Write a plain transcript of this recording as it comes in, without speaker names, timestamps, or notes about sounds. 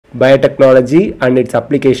Biotechnology and its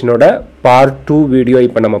application ஓட part 2 video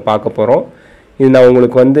இப்போ நம்ம பார்க்க போகிறோம். இது நான்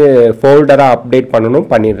உங்களுக்கு வந்து ஃபோல்டராக அப்டேட் பண்ணணும்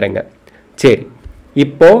பண்ணிடுறேங்க. சரி,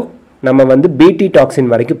 இப்போது நம்ம வந்து BT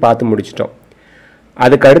டாக்ஸின் வரைக்கும் பார்த்து முடிச்சிட்டோம்.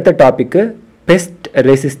 அதுக்கு அடுத்த topic best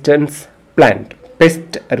resistance plant.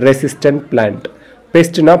 Best resistant plant.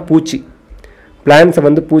 பெஸ்ட்னா பூச்சி. பிளான்ட்ஸை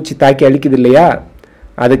வந்து பூச்சி தாக்கி அழிக்குது இல்லையா,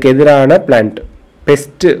 அதுக்கு எதிரான பிளான்ட்.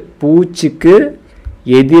 பெஸ்ட்டு பூச்சிக்கு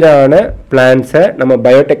எதிரான பிளான்ஸை நம்ம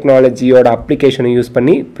பயோடெக்னாலஜியோட அப்ளிகேஷனை யூஸ்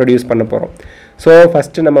பண்ணி ப்ரொடியூஸ் பண்ண போகிறோம். ஸோ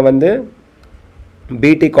ஃபஸ்ட்டு நம்ம வந்து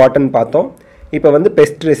BT காட்டன் பார்த்தோம். இப்போ வந்து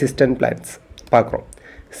பெஸ்ட் ரெசிஸ்டன்ட் பிளான்ட்ஸ் பார்க்குறோம்.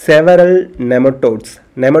 Several nematodes.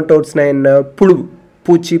 நெமட்டோட்ஸ்னால் என்ன? புழு,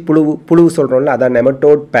 பூச்சி, புழு சொல்கிறோம்ல, அதான்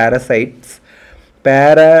நெமட்டோட். பேரசைட்ஸ்,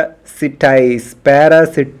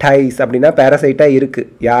 பேராசிட்டைஸ் அப்படின்னா பேரசைட்டாக இருக்குது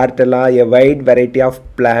யார்கிட்டலாம்? எ வைட் வெரைட்டி ஆஃப்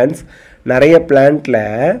பிளான்ட்ஸ். நிறைய பிளான்ட்டில்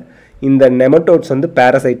இந்த நெமட்டோட்ஸ் வந்து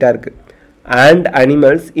பேரசைட்டாக இருக்குது. அண்ட்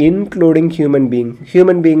அனிமல்ஸ் இன்க்ளூடிங் ஹியூமன்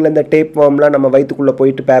பீயிங்கில் இந்த டேப் வார்ம்லாம் நம்ம வயிற்றுக்குள்ளே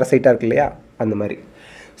போயிட்டு பேரசைட்டாக இருக்கு இல்லையா, அந்த மாதிரி.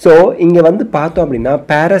 ஸோ இங்கே வந்து பார்த்தோம் அப்படின்னா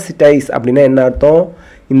பேராசிட்டைஸ் அப்படின்னா என்ன அர்த்தம்?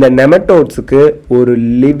 இந்த நெமட்டோட்ஸுக்கு ஒரு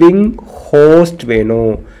லிவிங் ஹோஸ்ட்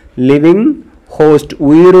வேணும். லிவிங் ஹோஸ்ட்,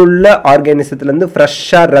 உயிருள்ள ஆர்கானிசத்துலேருந்து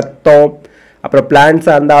ஃப்ரெஷ்ஷாக ரத்தம், அப்புறம்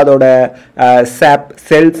பிளான்ட்ஸாக இருந்தால் அதோட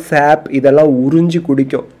செல் சாப் இதெல்லாம் உறிஞ்சி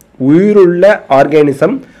குடிக்கும். உயிருள்ள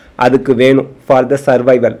ஆர்கானிசம் அதுக்கு வேணும் ஃபார் த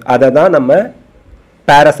சர்வைவல். அதை தான் நம்ம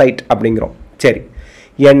பேரசைட் அப்படிங்கிறோம். சரி,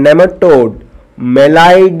 என் nematode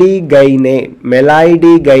மெலாய்டிகைனே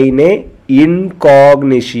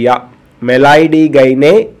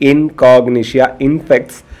இன்காக்னிஷியா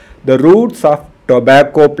infects the roots of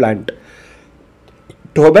tobacco plant.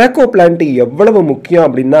 Tobacco plant எவ்வளவு முக்கியம்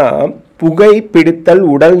அப்படின்னா, புகை பிடித்தல்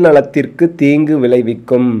உடல் நலத்திற்கு தீங்கு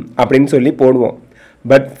விளைவிக்கும் அப்படின்னு சொல்லி போடுவோம்.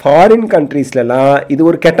 பட் ஃபாரின் கண்ட்ரீஸ்லாம் இது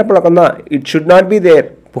ஒரு கெட்ட பழக்கம் தான். It should not be there.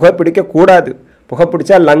 புகை பிடிக்கக்கூடாது. புகை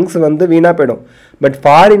பிடிச்சா லங்ஸ் வந்து வீணாக போயிடும். பட்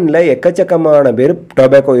ஃபாரினில் எக்கச்சக்கமான பேர்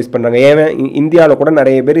டொபாக்கோ யூஸ் பண்ணுறாங்க. ஏன் இந்தியாவில் கூட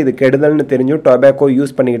நிறைய பேர் இது கெடுதல்னு தெரிஞ்சும் டொபாக்கோ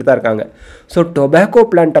யூஸ் பண்ணிக்கிட்டு தான் இருக்காங்க. ஸோ டொபாக்கோ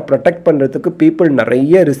பிளான்ட்டை ப்ரொடெக்ட் பண்ணுறதுக்கு பீப்புள்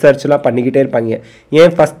நிறைய ரிசர்ச்லாம் பண்ணிக்கிட்டே இருப்பாங்க.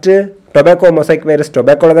 ஏன் ஃபஸ்ட்டு டொபாக்கோ மொசைக் வைரஸ்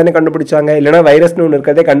டொபாக்கோவில் தானே கண்டுபிடிச்சாங்க, இல்லைனா வைரஸ்னு ஒன்று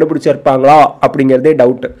இருக்கிறதே கண்டுபிடிச்சிருப்பாங்களா அப்படிங்கிறதே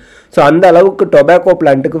டவுட்டு. ஸோ அந்த அளவுக்கு டொபாக்கோ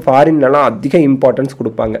பிளான்ட்டுக்கு ஃபாரின்லாம் அதிக இம்பார்ட்டன்ஸ்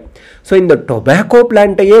கொடுப்பாங்க. ஸோ இந்த டொபாக்கோ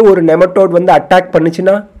பிளான்ட்டையே ஒரு நெமட்டோட் வந்து அட்டாக்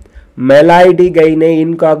பண்ணிச்சுன்னா, மெலாய்டிகைனே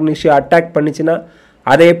இன்காக்னிஷியா அட்டாக் பண்ணிச்சுன்னா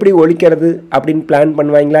அதை எப்படி ஒழிக்கிறது அப்படின்னு பிளான்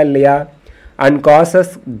பண்ணுவாங்களா இல்லையா? And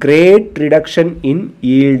causes great reduction in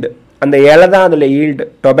yield. அந்த இலை தான் அதில் ஈல்டு.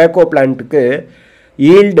 டொபாக்கோ பிளான்ட்டுக்கு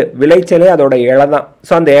ஈல்டு, விளைச்சலே அதோட இலை தான்.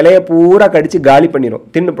 ஸோ அந்த இலையை பூரா கடித்து காலி பண்ணிடும்,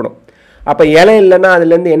 தின்னுப்படும். அப்போ இலை இல்லைன்னா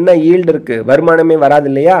அதுலேருந்து என்ன ஈல்டு இருக்குது? வருமானமே வராது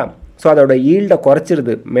இல்லையா? ஸோ அதோட ஈல்டை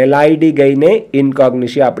குறைச்சிருது மெலாய்டிகைனே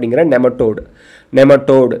இன்காக்னிஷியா அப்படிங்கிற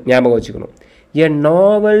நெமட்டோடு ஞாபகம் வச்சுக்கணும். எ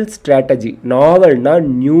நாவல் ஸ்ட்ராட்டஜி. நாவல்னா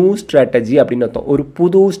நியூ ஸ்ட்ராட்டஜி அப்படின்னு அர்த்தம். ஒரு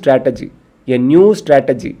புது strategy. A new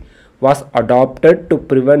strategy was adapted to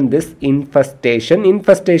prevent this infestation.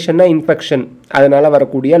 இன்ஃபெஸ்டேஷன்னா infection, அதனால்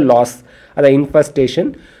வரக்கூடிய லாஸ், அதை infestation,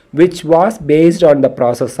 which was based on the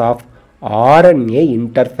process of RNA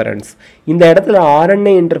interference. இந்த இடத்துல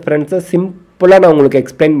RNA இன்டர்ஃபரன்ஸை சிம்பிளாக நான் உங்களுக்கு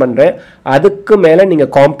எக்ஸ்பிளைன் பண்ணுறேன். அதுக்கு மேலே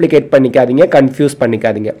நீங்கள் காம்ப்ளிகேட் பண்ணிக்காதீங்க, கன்ஃபியூஸ்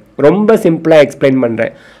பண்ணிக்காதீங்க. ரொம்ப சிம்பிளாக எக்ஸ்பிளைன்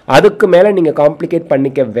பண்ணுறேன். அதுக்கு மேலே நீங்கள் காம்ப்ளிகேட்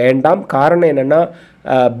பண்ணிக்க வேண்டாம். காரணம் என்னென்னா,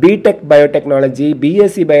 BTech biotechnology,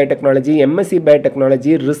 BSc biotechnology, MSc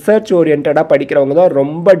biotechnology research ஓரியன்டாக படிக்கிறவங்க தான்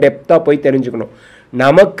ரொம்ப டெப்த்தாக போய் தெரிஞ்சுக்கணும்.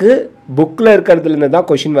 நமக்கு புக்கில் இருக்கிறதுலேருந்து தான்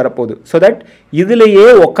கொஷின் வரப்போகுது. ஸோ தட் இதுலேயே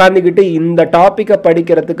உட்காந்துக்கிட்டு இந்த டாப்பிக்கை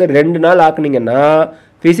படிக்கிறதுக்கு 2 நாள் ஆக்குனீங்கன்னா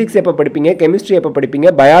ஃபிசிக்ஸ் எப்போ படிப்பீங்க, கெமிஸ்ட்ரி எப்போ படிப்பீங்க,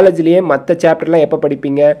 பயாலஜிலேயே மற்ற சாப்டர்லாம் எப்போ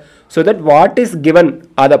படிப்பீங்க? So that what is given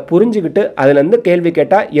அதை புரிஞ்சுக்கிட்டு அதுலேருந்து கேள்வி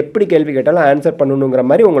கேட்டால் எப்படி கேள்வி கேட்டாலும் ஆன்சர் பண்ணணுங்கிற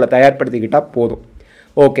மாதிரி உங்களை தயார்படுத்திக்கிட்டால் போதும்.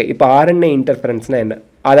 ஓகே, இப்போ RNA இன்டர்ஃபரன்ஸ்னால் என்ன?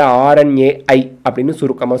 அதை RNAi அப்படின்னு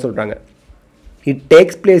சுருக்கமாக சொல்கிறாங்க. It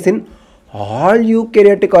takes place in all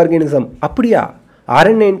eukaryotic organism. அப்படியா?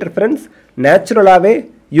 RNA இன்டர்ஃபரன்ஸ் நேச்சுரலாகவே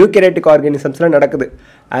யூகேரியாட்டிக் ஆர்கானிசம்ஸில் நடக்குது.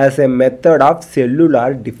 As a method of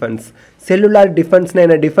cellular defence. Cellular டிஃபென்ஸ்னால்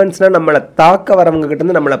என்ன? டிஃபென்ஸ்னால் நம்மளை தாக்க வரவங்க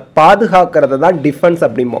கிட்டேருந்து நம்மளை பாதுகாக்கிறது தான் defence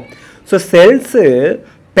அப்படிம்போம். So cells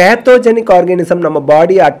pathogenic organism நம்ம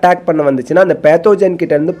பாடியை அட்டாக் பண்ண வந்துச்சுன்னா அந்த பேத்தோஜன்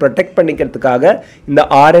கிட்டேருந்து ப்ரொடெக்ட் பண்ணிக்கிறதுக்காக இந்த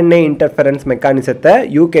RNA இன்டர்ஃபரன்ஸ் மெக்கானிசத்தை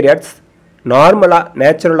யூகேரியாட்ஸ் நார்மலாக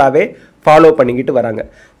நேச்சுரலாகவே ஃபாலோ பண்ணிக்கிட்டு வராங்க.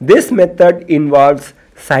 This method involves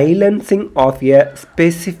silencing of a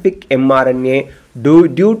specific mRNA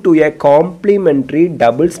due to a complementary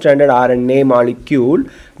double-stranded RNA molecule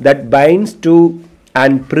that binds to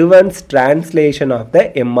and prevents translation of the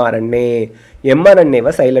mRNA.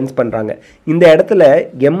 mRNA-வை silence பண்ணுறாங்க. இந்த இடத்துல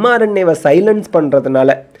mRNA-வை சைலன்ஸ் பண்ணுறதுனால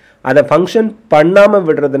அதை ஃபங்க்ஷன் பண்ணாமல்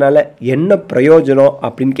விடுறதுனால என்ன பிரயோஜனம்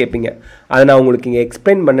அப்படின்னு கேட்பீங்க. அதை நான் உங்களுக்கு இங்கே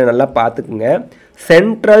எக்ஸ்பிளைன் பண்ண நல்லா பார்த்துக்குங்க.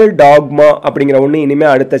 சென்ட்ரல் டாக்மா அப்படிங்கிற ஒன்று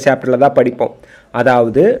இனிமேல் அடுத்த சாப்டரில் தான் படிப்போம்.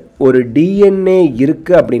 அதாவது ஒரு டிஎன்ஏ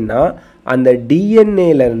இருக்குது அப்படின்னா அந்த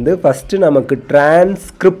டிஎன்ஏலேருந்து ஃபஸ்ட்டு நமக்கு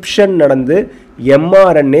டிரான்ஸ்கிரிப்ஷன் நடந்து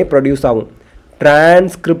எம்ஆர்என்ஏ ப்ரொடியூஸ் ஆகும்.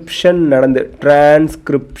 டிரான்ஸ்கிரிப்ஷன் நடந்து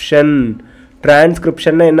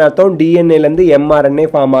டிரான்ஸ்கிரிப்ஷன்னா என்ன அர்த்தம்? டிஎன்ஏலேருந்து எம்ஆர்என்ஏ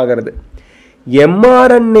ஃபார்ம் ஆகிறது.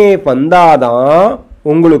 எம்ஆர்என்ஏ வந்தாதான்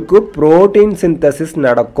உங்களுக்கு புரோட்டீன் சிந்தசிஸ்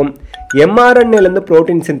நடக்கும். எம்ஆர்என்ஏலேருந்து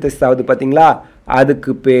புரோட்டீன் சிந்தசிஸ் ஆகுது பார்த்தீங்களா,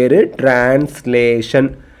 அதுக்கு பேர் டிரான்ஸ்லேஷன்.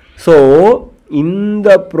 ஸோ இந்த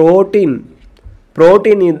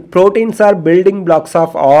proteins are building blocks of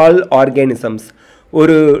all organisms.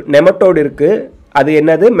 ஒரு நெமட்டோட் இருக்குது, அது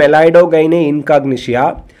என்னது? மெலாய்டோகைனே இன்காக்னிஷியா.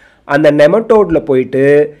 அந்த நெமட்டோடில் போயிட்டு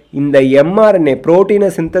இந்த எம்ஆர்என்ஏ ப்ரோட்டீனை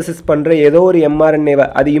சிந்தசிஸ் பண்ணுற ஏதோ ஒரு எம்ஆர்என்ஏவை,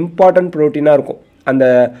 அது இம்பார்ட்டன்ட் ப்ரோட்டீனாக இருக்கும். அந்த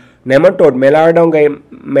நெமட்டோட்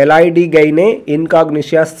மெலாய்டிகைனே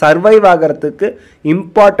இன்காக்னிஷியா சர்வைவ் ஆகிறதுக்கு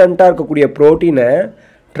இம்பார்ட்டண்ட்டாக இருக்கக்கூடிய ப்ரோட்டீனை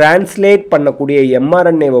டிரான்ஸ்லேட் பண்ணக்கூடிய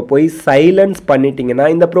எம்ஆர்என்ஏவை போய் சைலன்ஸ் பண்ணிட்டீங்கன்னா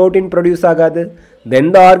இந்த ப்ரோட்டீன் ப்ரொடியூஸ் ஆகாது.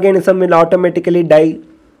 தென் த ஆர்கானிசம் வில் ஆட்டோமேட்டிக்கலி டை.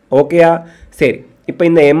 ஓகேயா? சரி, இப்போ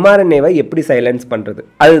இந்த எம்ஆர்என்ஏவை எப்படி சைலன்ஸ் பண்ணுறது?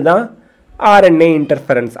 அதுதான் ஆர்என்ஏ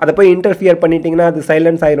இன்டர்ஃபரன்ஸ். அதை போய் இன்டர்ஃபியர் பண்ணிட்டீங்கன்னா அது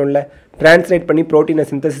சைலன்ஸ் ஆயிரும்ல, டிரான்ஸ்லேட் பண்ணி ப்ரோட்டீனை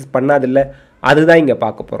சிந்தசிஸ் பண்ணாதில்ல, அதுதான் இங்கே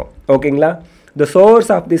பார்க்க போகிறோம். ஓகேங்களா? The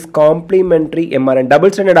source of this complimentary MRN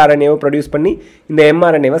double standard ஆர்என்ஏவை produce பண்ணி இந்த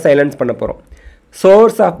எம்ஆர்என்ஏவை சைலன்ஸ் பண்ண போகிறோம்.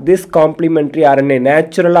 Source of this complimentary RNA,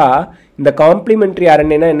 நேச்சுரலாக இந்த காம்ப்ளிமெண்ட்ரி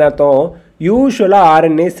ஆர்என்ஏனா என்ன அர்த்தம்? யூஸ்வலாக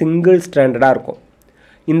ஆர்என்ஏ சிங்கிள் ஸ்ட்ராண்டடாக இருக்கும்.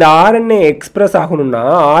 இந்த ஆர்என்ஏ எக்ஸ்பிரஸ் ஆகணும்னா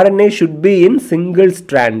RNA should be in single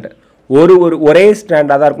strand, ஒரே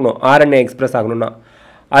ஸ்ட்ராண்டாக தான் இருக்கணும் ஆர்என்ஏ எக்ஸ்பிரஸ் ஆகணும்னா.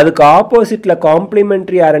 அதுக்கு ஆப்போசிட்டில்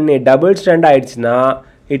காம்ப்ளிமெண்ட்ரி ஆர்என்ஏ டபுள் ஸ்ட்ராண்ட் ஆயிடுச்சுன்னா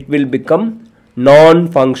இட் வில் பிகம் நான்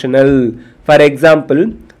ஃபங்க்ஷனல். ஃபார் எக்ஸாம்பிள்,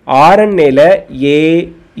 ஆர்என்ஏல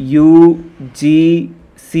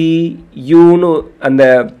AUGCUன்னு அந்த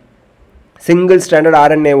சிங்கிள் ஸ்டாண்டர்ட்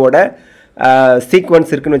ஆர்என்ஏவோட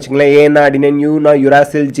சீக்வன்ஸ் இருக்குன்னு வச்சுங்களேன். ஏனா அடினைன், யூனா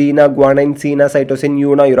யுராசில், ஜீனா குவானைன், சீனா சைட்டோசின்,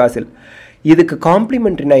 யூனா யுராசில். இதுக்கு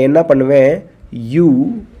காம்ப்ளிமெண்ட்ரி நான் என்ன பண்ணுவேன்? UACGA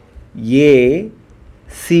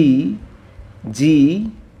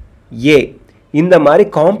இந்த மாதிரி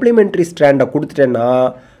complimentary ஸ்ட்ராண்டை கொடுத்துட்டேன்னா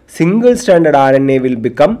single standard RNA will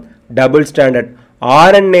become double standard.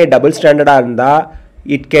 RNA double ஸ்டாண்டர்டாக இருந்தால்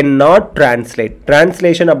it can not translate.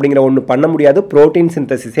 Translation அப்படிங்கிற ஒன்று பண்ண முடியாது, ப்ரோட்டீன்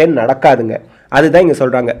சிந்தசிஸே நடக்காதுங்க. அதுதான் இங்கே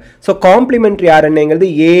சொல்கிறாங்க. So complimentary ஆர்என்ஏங்கிறது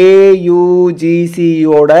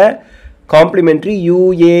AUGCயோட complimentary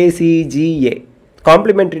UACGA.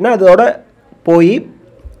 காம்ப்ளிமெண்ட்ரினா அதோட போய்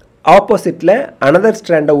ஆப்போசிட்டில் அனதர்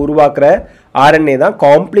ஸ்ட்ராண்டை உருவாக்குற ஆர்என்ஏ தான்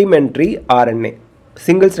காம்ப்ளிமெண்ட்ரி ஆர்என்ஏ.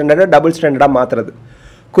 சிங்கிள் ஸ்டாண்டர்டை டபுள் ஸ்டாண்டர்டாக மாற்றுறது.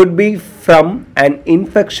 could be from an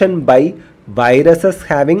infection by viruses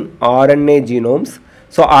having RNA genomes.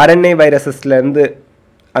 So RNA வைரஸஸ்லேருந்து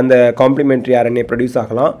அந்த காம்ப்ளிமெண்ட்ரி RNA ப்ரொடியூஸ்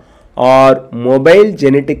ஆகலாம். ஆர் மொபைல்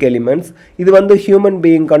ஜெனட்டிக் எலிமெண்ட்ஸ், இது வந்து ஹியூமன்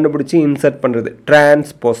பீயிங் கண்டுபிடிச்சி இன்சர்ட் பண்ணுறது,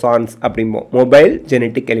 transposons அப்படிம்போம். Mobile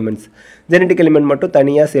genetic elements, genetic element மட்டும்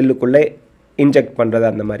தனியாக செல்லுக்குள்ளே இன்ஜெக்ட் பண்ணுறது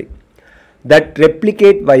அந்த மாதிரி. That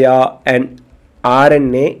replicate via and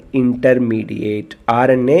RNA intermediate.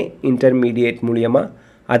 RNA intermediate மூலியமாக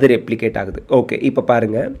அது ரெப்ளிகேட் ஆகுது. ஓகே, இப்போ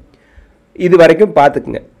பாருங்கள், இது வரைக்கும்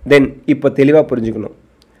பார்த்துக்குங்க. தென் இப்போ தெளிவாக புரிஞ்சுக்கணும்.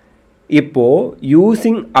 இப்போது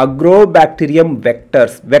using Agrobacterium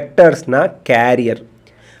vectors, வெக்டர்ஸ்னால் carrier.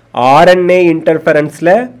 RNA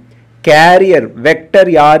இன்டர்ஃபரன்ஸில் carrier vector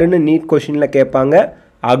யாருன்னு நீட் கொஷினில் கேட்பாங்க.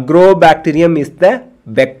 Agrobacterium is the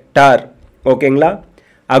vector. ஓகேங்களா?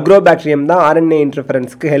 அக்ரோபாக்டீரியம் தான் RNA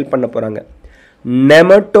இன்டர்ஃபரன்ஸ்க்கு ஹெல்ப் பண்ண போகிறாங்க.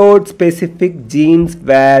 Nematode specific genes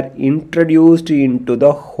were introduced into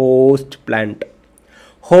the host plant.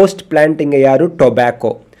 Host plant இங்கே யாரு?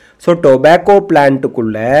 டொபாக்கோ. ஸோ டொபாக்கோ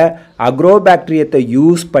பிளான்ட்டுக்குள்ளே அக்ரோபாக்டீரியத்தை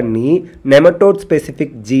யூஸ் பண்ணி நெமட்டோட்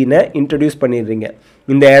ஸ்பெசிஃபிக் ஜீனை இன்ட்ரடியூஸ் பண்ணிடுறீங்க.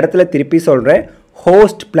 இந்த இடத்துல திருப்பி சொல்கிறேன்,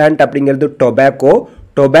 ஹோஸ்ட் பிளான்ட் அப்படிங்கிறது tobacco.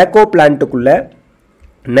 Tobacco பிளான்ட்டுக்குள்ளே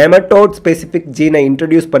nematode specific ஜீனை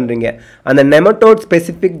introduce பண்ணுறீங்க. அந்த நெமட்டோட்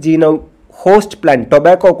ஸ்பெசிஃபிக் ஜீனை ஹோஸ்ட் பிளான்ட்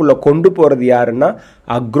டொபாக்கோக்குள்ளே கொண்டு போகிறது யாருன்னா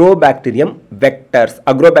அக்ரோபாக்டீரியம் வெக்டர்ஸ்.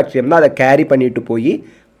 அக்ரோபாக்டீரியம் தான் அதை கேரி பண்ணிட்டு போய்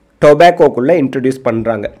டொபாக்கோக்குள்ளே இன்ட்ரடியூஸ்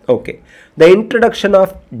பண்ணுறாங்க. Okay, the introduction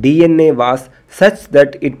of DNA was such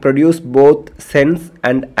that it produce both sense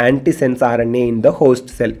and antisense RNA in the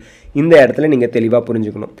host செல். இந்த இடத்துல நீங்கள் தெளிவாக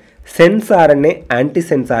புரிஞ்சுக்கணும். சென்ஸ் RNA,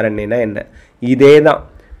 ஆன்டிசென்ஸ் RNAனா என்ன? இதே தான்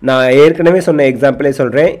நான் ஏற்கனவே சொன்ன எக்ஸாம்பிளே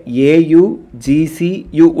சொல்கிறேன்.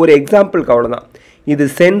 AUGCU ஒரு எக்ஸாம்பிளுக்கு அவ்வளோதான். இது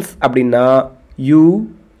சென்ஸ் அப்படின்னா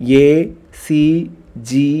UACGA.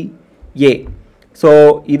 ஸோ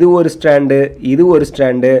இது ஒரு ஸ்ட்ராண்டு, இது ஒரு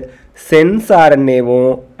ஸ்ட்ராண்டு. சென்ஸ்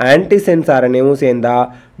ஆர்என்ஏவும் ஆன்டிசென்ஸ் ஆர்என்ஏவும் சேர்ந்தா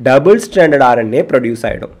டபுள் ஸ்ட்ராண்டட் ஆர்என்ஏ ப்ரொடியூஸ்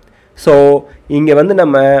ஆகிடும். ஸோ இங்கே வந்து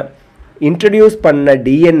நம்ம இன்ட்ரடியூஸ் பண்ண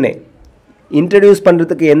டிஎன்ஏ இன்ட்ரடியூஸ்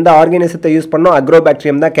பண்ணுறதுக்கு எந்த ஆர்கானிசத்தை யூஸ் பண்ணோம்,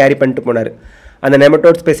 அக்ரோபாக்டீரியம் தான் கேரி பண்ணிட்டு போனார். அந்த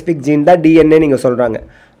நெமட்டோட் ஸ்பெசிஃபிக் ஜீன் தான் டிஎன்ஏ நீங்கள் சொல்கிறாங்க.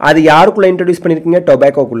 அது யாருக்குள்ளே இன்ட்ரடியூஸ் பண்ணியிருக்கீங்க,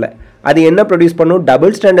 டொபாக்கோக்குள்ளே. அது என்ன ப்ரொடியூஸ் பண்ணும்,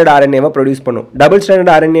 டபுள் ஸ்டாண்டர்ட் ஆர்என்ஏவை ப்ரொடியூஸ் பண்ணும். டபுள்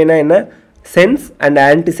ஸ்டாண்டர்ட் ஆர்என்ஏனா என்ன, சென்ஸ் அண்ட்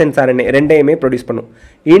ஆன்டிசென்ஸ் ஆர்என்ஏ ரெண்டையுமே ப்ரொடியூஸ் பண்ணும்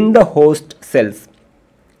இன் the host cells.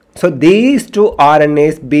 So these two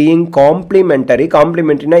RNase being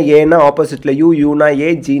காம்ப்ளிமெண்ட்ரினா ஏனா ஆப்போசிட்டில் யூனா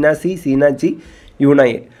ஏ, Jeena C, China G, யூனா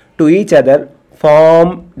A to each other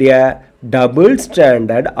form a double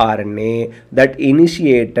stranded RNA that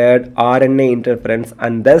initiated RNA interference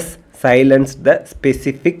and thus silenced the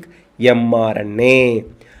specific mRNA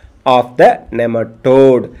of the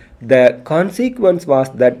nematode. The consequence was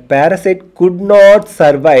that parasite could not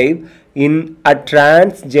survive in a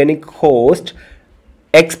transgenic host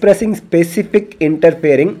expressing specific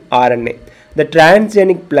interfering RNA. The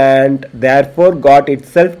transgenic plant therefore got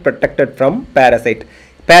itself protected from parasite.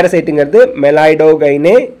 பேரசைட்டுங்கிறது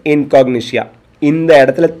மெலாய்டோகைனே இன்காக்னிஷியா. இந்த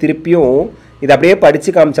இடத்துல திருப்பியும் இது அப்படியே படித்து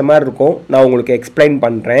காமிச்ச மாதிரி இருக்கும், நான் உங்களுக்கு எக்ஸ்பிளைன்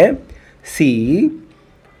பண்ணுறேன். சி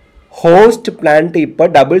ஹோஸ்ட் பிளான்ட் இப்போ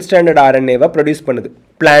டபுள் ஸ்டாண்டர்ட் ஆர்என்ஏவை ப்ரொடியூஸ் பண்ணுது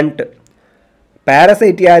பிளான்ட்.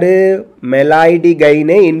 பேரசைட் யார்,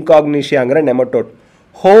 மெலாய்டிகைனே இன்காக்னிஷியாங்கிற நெமட்டோட்.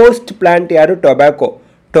 ஹோஸ்ட் பிளான்ட் யார், டொபாக்கோ.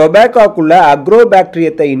 டொபாக்கோக்குள்ளே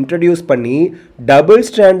அக்ரோபாக்டீரியத்தை இன்ட்ரடியூஸ் பண்ணி டபுள்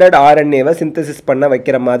ஸ்டாண்டர்ட் ஆர்என்ஏவை சிந்தசிஸ் பண்ண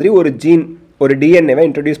வைக்கிற மாதிரி ஒரு ஜீன், ஒரு டிஎன்ஏவை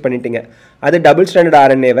இன்ட்ரடியூஸ் பண்ணிட்டீங்க. அது double standard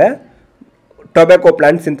ஆர்என்ஏவை tobacco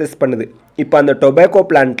plant synthesis பண்ணுது. இப்போ அந்த டொபாக்கோ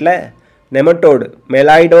பிளான்ட்டில் நெமட்டோடு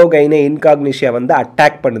மெலாய்டோகைனே இன்காக்னிஷியா வந்து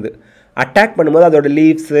அட்டாக் பண்ணுது. அட்டாக் பண்ணும்போது அதோட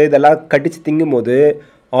லீவ்ஸு இதெல்லாம் கடிச்சு திங்கும் போது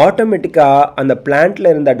ஆட்டோமேட்டிக்காக அந்த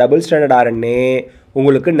பிளான்ட்டில் இருந்த டபுள் ஸ்டாண்டர்ட் ஆர்என்ஏ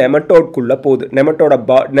உங்களுக்கு நெமட்டோட்குள்ளே போகுது.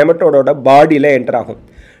 நெமட்டோடோட பாடியில் என்டர் ஆகும்.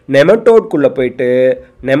 நெமட்டோட்குள்ளே போயிட்டு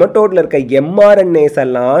நெமட்டோடில் இருக்க எம்ஆர்என்ஏஸ்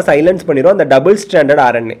எல்லாம் சைலன்ஸ் பண்ணிடும். அந்த டபுள் ஸ்டாண்டர்ட்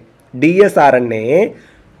ஆர்என்ஏ டிஎஸ்ஆர்என்ஏ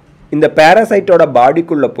இந்த பேரசைட்டோட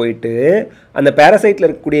பாடிக்குள்ளே போயிட்டு அந்த பேரசைட்டில்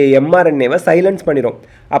இருக்கக்கூடிய எம்ஆர்என்ஏவை சைலன்ஸ் பண்ணிடும்.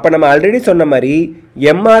 அப்போ நம்ம ஆல்ரெடி சொன்ன மாதிரி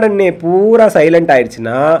எம்ஆர்என்ஏ பூரா சைலண்ட்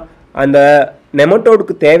ஆயிடுச்சுன்னா அந்த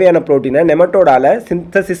நெமட்டோடுக்கு தேவையான ப்ரோட்டீனை நெமட்டோடால்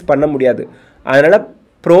சிந்தசிஸ் பண்ண முடியாது. அதனால்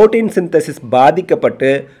ப்ரோட்டீன் சிந்தசிஸ்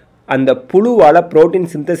பாதிக்கப்பட்டு அந்த புழுவால் ப்ரோட்டீன்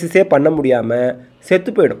சிந்தசிஸே பண்ண முடியாமல் செத்து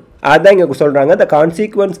போயிடும். அதுதான் இங்கே சொல்கிறாங்க, த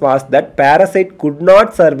consequence was that parasite could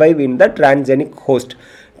not survive in the transgenic host.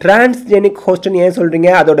 Transgenic ஹோஸ்ட்னு ஏன் சொல்கிறீங்க,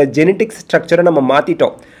 அதோட ஜெனட்டிக் ஸ்ட்ரக்சரை நம்ம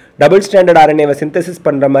மாற்றிட்டோம். டபுள் ஸ்டாண்டர்ட் ஆர்என்ஏவை சிந்தசிஸ்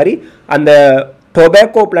பண்ணுற மாதிரி அந்த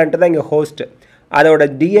டொபாக்கோ பிளான்ட் தான் இங்கே ஹோஸ்ட். அதோட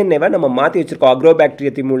டிஎன்ஏவை நம்ம மாற்றி வச்சுருக்கோம்.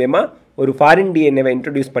 அக்ரோபாக்டீரியத்தின் மூலயமா ஒரு ஃபாரின் டிஎன்ஏவை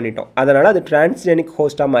இன்ட்ரடியூஸ் பண்ணிட்டோம். அதனால் அது டிரான்ஸ்ஜெனிக்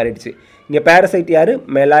ஹோஸ்ட்டாக மாறிடுச்சு. இங்கே பேரசைட் யார்,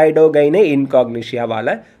 மெலாய்டோகைனே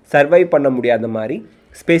இன்காக்னிஷியாவால் சர்வை பண்ண முடியாத மாதிரி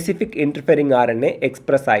ஸ்பெசிஃபிக் இன்டர்ஃபெரிங் ஆர்என்ஏ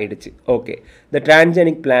எக்ஸ்பிரஸ் ஆகிடுச்சு. ஓகே, த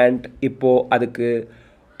டிரான்ஸ்ஜெனிக் பிளான்ட் இப்போது அதுக்கு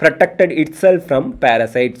protected itself from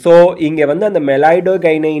parasite. So இங்கே வந்து அந்த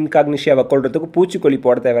மெலாய்டோகைனே இன்காக்னிஷியாவை கொள்றதுக்கு பூச்சிக்கொல்லி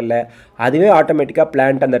போட தேவையில்ல. அதுவே ஆட்டோமேட்டிக்காக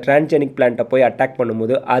பிளான்ட் அந்த டிரான்ஸ்ஜெனிக் பிளான்ட்டை போய் அட்டாக்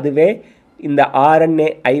பண்ணும்போது அதுவே இந்த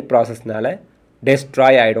ஆர்என்ஏஐ ப்ராசஸ்னால்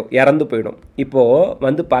டெஸ்ட்ராய் ஆகிடும், இறந்து போயிடும். இப்போது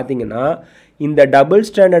வந்து பார்த்திங்கன்னா இந்த டபுள்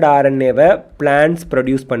ஸ்டாண்டர்ட் ஆர்என்ஏவை பிளான்ட்ஸ்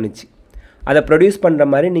ப்ரொடியூஸ் பண்ணிச்சு. அதை ப்ரொடியூஸ் பண்ணுற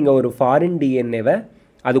மாதிரி நீங்கள் ஒரு ஃபாரின் டிஎன்ஏவை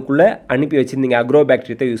அதுக்குள்ளே அனுப்பி வச்சுருந்தீங்க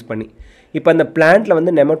அக்ரோபாக்டீரியத்தை யூஸ் பண்ணி. இப்போ அந்த பிளான்ட்டில்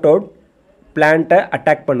வந்து நெமட்டோட் பிளான்ட்டை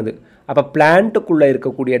அட்டாக் பண்ணுது. அப்போ பிளான்ட்டுக்குள்ளே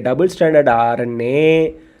இருக்கக்கூடிய டபுள் ஸ்டாண்டர்ட் ஆர்என்ஏ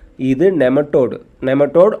இது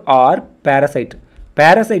நெமட்டோடு ஆர் பேரசைட்.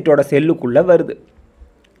 பேரசைட்டோட செல்லுக்குள்ளே வருது.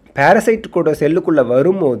 பேரசைட்டுக்கூட செல்லுக்குள்ளே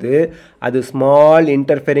வரும்போது அது ஸ்மால்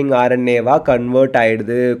இன்டர்ஃபெரிங் ஆர்என்ஏவாக கன்வெர்ட்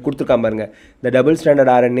ஆகிடுது. கொடுத்துருக்காம பாருங்க, இந்த டபுள்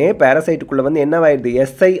ஸ்டாண்டர்ட் ஆர்என்ஏ பேரசைட்டுக்குள்ளே வந்து என்னவாயிடுது,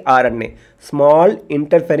 SIRNA ஸ்மால்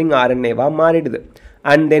இன்டர்ஃபெரிங் ஆர்என்ஏவாக மாறிடுது.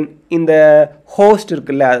 அண்ட் தென் இந்த ஹோஸ்ட்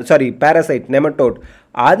இருக்குல்ல, சாரி பேரசைட் நெமட்டோட்,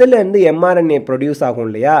 அதுலேருந்து எம்ஆர்என்ஏ ப்ரொடியூஸ் ஆகும்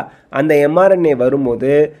இல்லையா, அந்த எம்ஆர்என்ஏ வரும்போது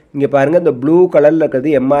இங்கே பாருங்கள் இந்த ப்ளூ கலரில் இருக்கிறது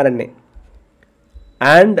எம்ஆர்என்ஏ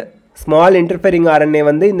அண்ட் ஸ்மால் இன்டர்ஃபெரிங் ஆர்என்ஏ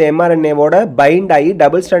வந்து இந்த எம்ஆர்என்ஏவோட பைண்ட் ஆகி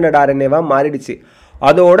டபுள் ஸ்டாண்டர்ட் ஆர்என்ஏவாக மாறிடுச்சு.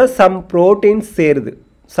 அதோட சம் ப்ரோட்டீன்ஸ்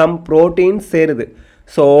சேருது.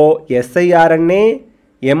 So SIRNA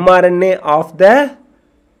mRNA of the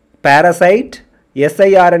parasite,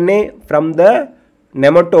 SIRNA from the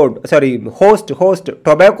nematode, sorry host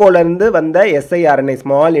டொபாக்கோலேருந்து வந்த SIRNA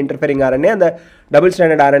ஸ்மால் இன்டர்ஃபெரிங் ஆர்என்ஏ அந்த டபுள்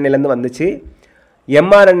ஸ்டாண்டர்ட் ஆர்என்ஏலேருந்து வந்துச்சு.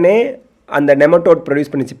 எம்ஆர்என்ஏ அந்த நெமட்டோட்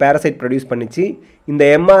ப்ரொடியூஸ் பண்ணிச்சு, பேரசைட் ப்ரொடியூஸ் பண்ணிச்சு. இந்த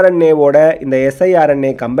எம்ஆர்என்ஏவோட இந்த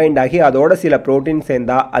SIRNA கம்பைண்ட் ஆகி அதோட சில ப்ரோட்டீன்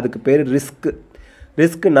சேர்ந்தால் அதுக்கு பேர்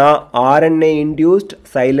ரிஸ்க்னா RNA இன்டியூஸ்ட்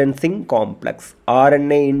சைலன்சிங்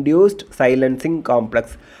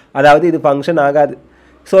காம்ப்ளெக்ஸ். அதாவது இது ஃபங்க்ஷன் ஆகாது.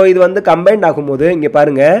 ஸோ இது வந்து கம்பைண்ட் ஆகும்போது இங்கே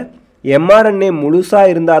பாருங்கள், எம்ஆர்என்ஏ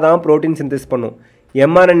முழுசாக இருந்தால் தான் ப்ரோட்டீன் சிந்தசிஸ் பண்ணும்.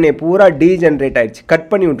 mRNA பூரா டீஜென்ரேட் ஆயிடுச்சு, கட்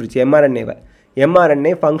பண்ணி விட்டுருச்சு mRNAவை.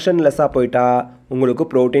 mRNA ஃபங்க்ஷன்லெஸ்ஸாக போயிட்டா உங்களுக்கு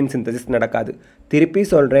ப்ரோட்டீன் சிந்தசிஸ் நடக்காது. திருப்பி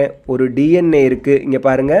சொல்கிறேன், ஒரு DNA இருக்குது, இங்கே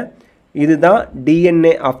பாருங்கள், இதுதான்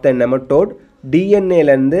DNA of the nematode.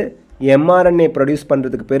 டிஎன்ஏலேருந்து mRNA produce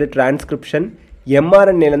பண்ணுறதுக்கு பேர் டிரான்ஸ்கிரிப்ஷன்.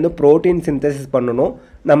 mRNAலேருந்து ப்ரோட்டீன் சிந்தசிஸ் பண்ணணும்.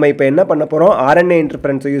 நம்ம இப்போ என்ன பண்ண போகிறோம், RNA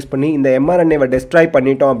இன்டர்ஃபரன்ஸை யூஸ் பண்ணி இந்த mRNAவை டெஸ்ட்ராய்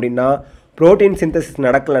பண்ணிட்டோம் அப்படின்னா ப்ரோட்டீன் சிந்தசிஸ்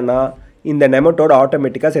நடக்கலைன்னா இந்த நெமட்டோட்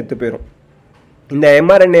ஆட்டோமேட்டிக்காக செத்து போயிடும். இந்த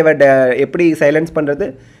mRNAவை எப்படி சைலன்ஸ் பண்ணுறது,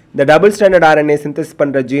 இந்த டபுள் ஸ்டாண்டர்ட் RNA சிந்தசிஸ்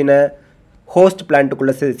பண்ணுற ஜீனை ஹோஸ்ட்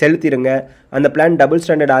பிளான்ட்டுக்குள்ளே செலுத்திடுங்க. அந்த பிளான்ட் டபுள்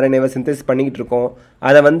ஸ்டாண்டர்ட் RNAவை சிந்தசிஸ் பண்ணிக்கிட்டு இருக்கோம்.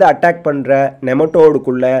 அதை அட்டாக் பண்ணுற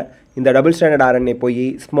நெமட்டோடுக்குள்ளே இந்த டபுள் ஸ்டாண்டர்ட் RNA போய்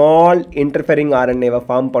ஸ்மால் இன்டர்ஃபெரிங் RNAவை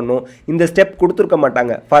ஃபார்ம் பண்ணும். இந்த ஸ்டெப் கொடுத்துருக்க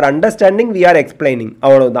மாட்டாங்க. For understanding we are explaining,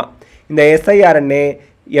 அவ்வளோதான். இந்த siRNA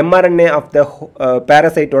mRNA of the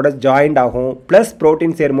பேரசைட்டோட joint ஆகும், ப்ளஸ்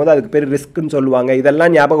ப்ரோட்டீன் சேரும்போது அதுக்கு பேர் ரிஸ்க்குன்னு சொல்லுவாங்க.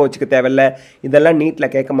 இதெல்லாம் ஞாபகம் வச்சுக்க தேவையில்லை, இதெல்லாம்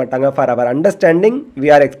நீட்டில் கேட்க மாட்டாங்க. For our understanding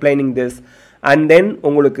we are explaining this. And then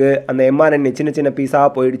உங்களுக்கு அந்த mRNA சின்ன சின்ன பீஸாக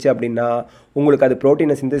போயிடுச்சு அப்படின்னா உங்களுக்கு அது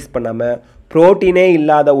ப்ரோட்டீனை சிந்தசிஸ் பண்ணாமல், ப்ரோட்டீனே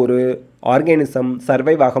இல்லாத ஒரு ஆர்கானிசம்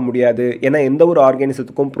சர்வைவ் ஆக முடியாது. ஏன்னா எந்த ஒரு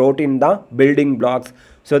ஆர்கானிசத்துக்கும் ப்ரோட்டீன் தான் building blocks.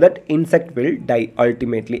 So that insect will tie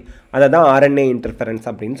ultimately. அதை தான் RNA இன்டர்ஃபரன்ஸ்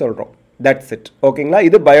அப்படின்னு சொல்கிறோம். That's it. ஓகேங்களா?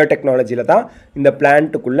 இது பயோடெக்னாலஜியில் தான் இந்த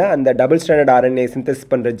பிளான்ட்டுக்குள்ளே அந்த டபுள் ஸ்டாண்டர்ட் RNA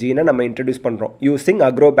சிந்தசிஸ் பண்ணுற ஜீனை நம்ம இன்ட்ரடியூஸ் பண்ணுறோம் யூஸிங்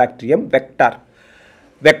அக்ரோபாக்டீரியம் வெக்டார்.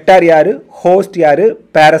 வெக்டார் யார், ஹோஸ்ட் யார்,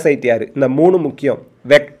 பேரசைட் யார், இந்த மூணு முக்கியம்.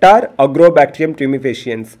 Vector Agrobacterium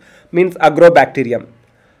ட்யூமிஃபேஷியன்ஸ் means Agrobacterium,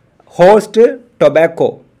 host tobacco,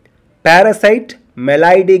 parasite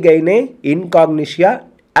மெலைடிகைனே இன்காக்னிஷியா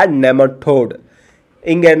and nematode.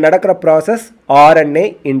 இங்கே நடக்கிற ப்ராசஸ் RNA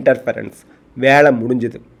இன்டர்ஃபரன்ஸ். வேலை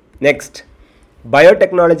முடிஞ்சுது. நெக்ஸ்ட்,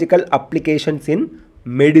 பயோடெக்னாலஜிக்கல் அப்ளிகேஷன்ஸ் இன்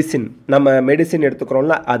மெடிசின். நம்ம மெடிசின்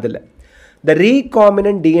எடுத்துக்கிறோம்ல, அதில் the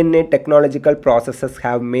recombinant DNA technological processes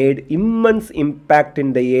have made immense impact in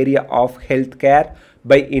the area of healthcare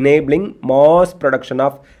by enabling mass production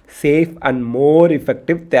of safe and more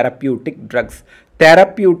effective therapeutic drugs.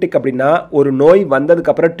 Therapeutic அப்படின்னா ஒரு நோய்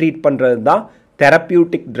வந்ததுக்கப்புறம் treat பண்ணுறது தான்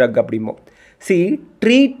therapeutic drug அப்படிமோ. See,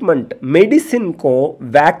 treatment மெடிசின்க்கும்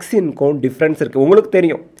வேக்சின்க்கும் difference இருக்குது. உங்களுக்கு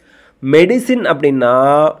தெரியும், medicine அப்படின்னா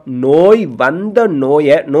நோய்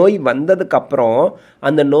வந்ததுக்கப்புறம்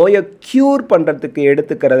அந்த நோயை க்யூர் பண்ணுறதுக்கு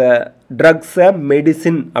எடுத்துக்கிற ட்ரக்ஸை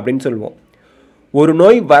மெடிசின் அப்படின்னு சொல்லுவோம். ஒரு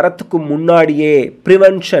நோய் வரத்துக்கு முன்னாடியே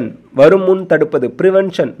ப்ரிவென்ஷன், வரும் முன் தடுப்பது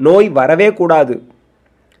ப்ரிவென்ஷன். நோய் வரவே கூடாது,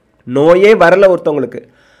 நோயே வரலை ஒருத்தவங்களுக்கு,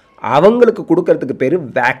 அவங்களுக்கு கொடுக்கறதுக்கு பேர்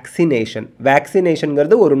வேக்சினேஷன்.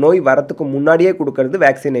 வேக்சினேஷனுங்கிறது ஒரு நோய் வரத்துக்கு முன்னாடியே கொடுக்கறது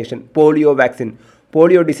vaccination. Polio vaccine,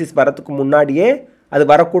 polio disease வரத்துக்கு முன்னாடியே அது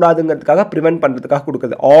வரக்கூடாதுங்கிறதுக்காக ப்ரிவென்ட் பண்ணுறதுக்காக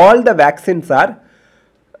கொடுக்குறது. ஆல் த வேக்சின்ஸ் ஆர்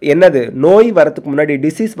என்னது, நோய் வரத்துக்கு முன்னாடி,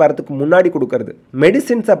 டிசீஸ் வரத்துக்கு முன்னாடி கொடுக்கறது.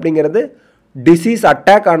 மெடிசின்ஸ் அப்படிங்கிறது டிசீஸ்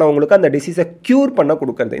அட்டாக் ஆனவங்களுக்கு அந்த டிசீஸை க்யூர் பண்ண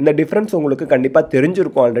கொடுக்கறது. இந்த டிஃப்ரென்ஸ் உங்களுக்கு கண்டிப்பாக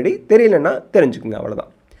தெரிஞ்சிருக்கும் ஆல்ரெடி, தெரியலன்னா தெரிஞ்சுக்குங்க,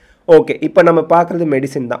 அவ்வளோதான். ஓகே, இப்போ நம்ம பார்க்குறது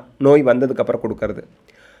மெடிசின் தான், நோய் வந்ததுக்கப்புறம் கொடுக்கறது.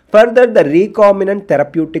 Further, the recombinant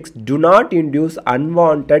therapeutics do not induce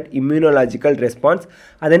unwanted immunological response.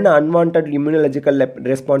 அது என்ன unwanted immunological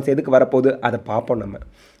response எதுக்கு வரப்போகுது அதை பார்ப்போம் நம்ம.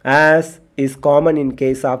 As is common in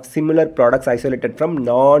case of similar products isolated from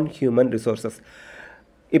non-human resources.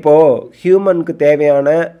 இப்போது ஹியூமனுக்கு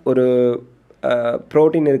தேவையான ஒரு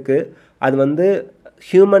ப்ரோட்டீன் இருக்குது, அது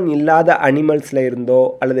ஹியூமன் இல்லாத அனிமல்ஸில் இருந்தோ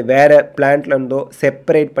அல்லது வேறு பிளான்ட்ல இருந்தோ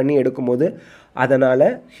செப்பரேட் பண்ணி எடுக்கும்போது அதனால்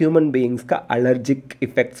ஹியூமன் பீயிங்ஸ்க்கு அலர்ஜிக்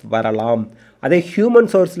எஃபெக்ட்ஸ் வரலாம். அதே ஹியூமன்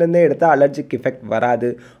சோர்ஸ்லேருந்தே எடுத்தால் அலர்ஜிக் எஃபெக்ட் வராது.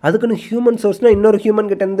 அதுக்குன்னு ஹியூமன் சோர்ஸ்னால் இன்னொரு ஹியூமன்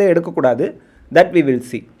கிட்டேருந்தே எடுக்கக்கூடாது. That we will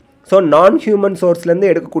see. So நான் ஹியூமன்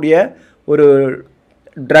சோர்ஸ்லேருந்து எடுக்கக்கூடிய ஒரு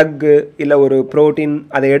ட்ரக்கு இல்லை ஒரு ப்ரோட்டீன்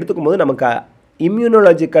அதை எடுத்துக்கும் போது நமக்கு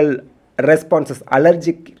இம்யூனோலாஜிக்கல் ரெஸ்பான்சஸ்,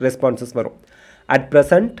 அலர்ஜிக் ரெஸ்பான்சஸ் வரும். அட்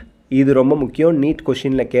ப்ரெசண்ட் இது ரொம்ப முக்கியம், நீட்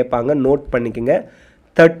கொஷினில் கேட்பாங்க, நோட் பண்ணிக்கோங்க.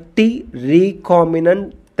 30 recombinant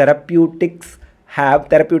therapeutics have,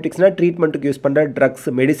 therapeuticsனா ட்ரீட்மெண்ட்டுக்கு யூஸ் பண்ணுற ட்ரக்ஸ்,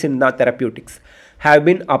 மெடிசின் தான் therapeutics, have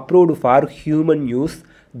been approved for human use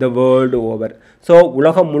the world over. So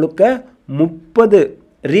உலகம் முழுக்க 30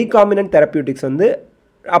 recombinant therapeutics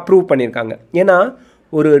அப்ரூவ் பண்ணியிருக்காங்க. ஏன்னா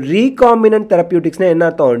ஒரு recombinant therapeuticsனால் என்ன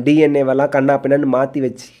அர்த்தம், டிஎன்ஏவெல்லாம் கண்ணாப்பின்னு மாற்றி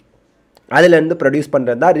வச்சு அதுலேருந்து ப்ரொடியூஸ்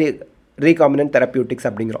பண்ணுறது தான் recombinant therapeutics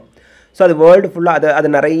அப்படிங்கிறோம். ஸோ அது வேர்ல்டு ஃபுல்லாக அது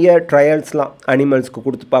நிறைய ட்ரையல்ஸ்லாம் அனிமல்ஸ்க்கு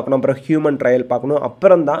கொடுத்து பார்க்கணும், அப்புறம் ஹியூமன் ட்ரையல் பார்க்கணும்,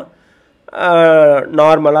 அப்புறம் தான்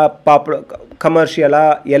நார்மலாக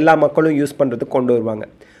கமர்ஷியலாக எல்லா மக்களும் யூஸ் பண்ணுறதுக்கு கொண்டு வருவாங்க.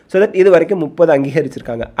 ஸோ தட் இது வரைக்கும் 30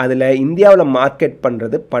 அங்கீகரிச்சிருக்காங்க. அதில் இந்தியாவில் மார்க்கெட்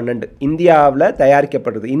பண்ணுறது 12, இந்தியாவில்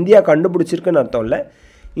தயாரிக்கப்படுறது, இந்தியா கண்டுபிடிச்சிருக்குன்னு அர்த்தம் இல்லை,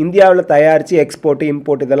 இந்தியாவில் தயாரித்து எக்ஸ்போர்ட்டு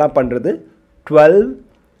இம்போர்ட் இதெல்லாம் பண்ணுறது 12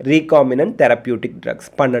 recombinant therapeutic drugs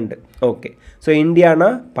 12. Okay, so India na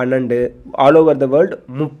 12, all over the world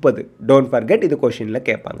 30. Don't forget இது questionல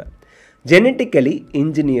கேட்பாங்க. Genetically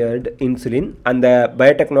engineered insulin and the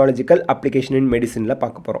biotechnological application in medicine ல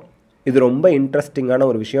பார்க்க போறோம். இது ரொம்ப இன்ட்ரெஸ்டிங்கான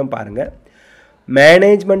ஒரு விஷயம் பாருங்க.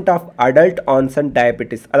 Management of adult Anson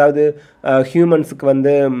diabetes, அதாவது ஹியூமன்ஸுக்கு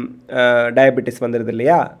வந்து டயபெட்டிஸ் வந்துடுது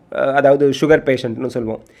இல்லையா, அதாவது சுகர் பேஷண்ட்னு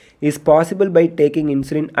சொல்லுவோம், is possible by taking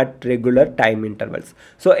insulin at regular time intervals.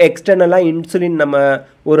 So எக்ஸ்டர்னலாக insulin நம்ம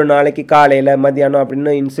ஒரு நாளைக்கு காலையில் மத்தியானம்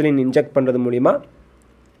அப்படின்னு இன்சுலின் இன்ஜெக்ட் பண்ணுறது மூலிமா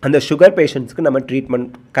அந்த சுகர் பேஷண்ட்ஸ்க்கு நம்ம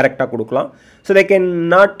ட்ரீட்மெண்ட் கரெக்டாக கொடுக்கலாம். So they can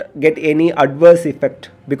not get any adverse effect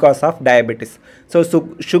because of diabetes. So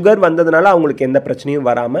sugar வந்ததுனால அவங்களுக்கு எந்த பிரச்சனையும்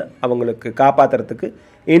வராமல் அவங்களுக்கு காப்பாற்றுறதுக்கு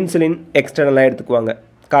இன்சுலின் எக்ஸ்டர்னலாக எடுத்துக்குவாங்க,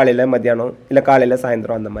 காலையில் மத்தியானம் இல்லை காலையில்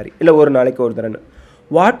சாயந்தரம் அந்த மாதிரி, இல்லை ஒரு நாளைக்கு ஒரு தடவை.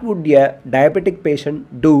 What would a diabetic patient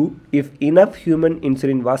two if enough human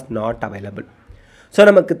insulin was not available? So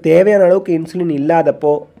நமக்கு தேவையான அளவுக்கு இன்சுலின்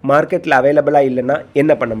இல்லாதப்போ மார்க்கெட்டில் அவைலபிளாக இல்லைன்னா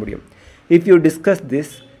என்ன பண்ண முடியும்? If you discuss this,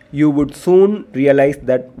 you would soon realize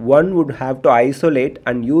that one would have to isolate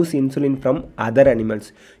and use insulin from other animals.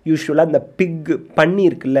 Usually அந்த pig பன்னி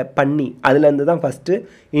இருக்குல்ல, பன்னி அதுலேருந்து தான் ஃபஸ்ட்டு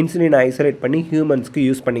இன்சுலின் ஐசோலேட் பண்ணி ஹியூமன்ஸ்க்கு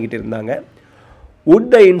யூஸ் பண்ணிக்கிட்டு இருந்தாங்க. Would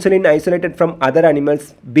the insulin isolated from other animals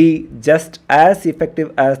be just as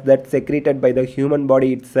effective as that secreted by the human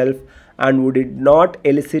body itself, and would it not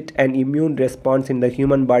elicit an immune response in the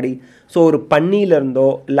human body? So ஒரு பன்னியிலேருந்தோ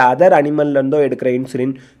இல்லை other அனிமல்லேருந்தோ எடுக்கிற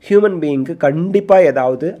insulin human பீயிங்க்கு கண்டிப்பாக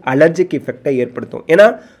ஏதாவது allergic எஃபெக்டை ஏற்படுத்தும். ஏன்னா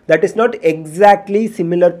that is not exactly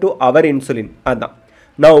similar to our insulin. அதுதான்.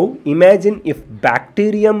 Now imagine if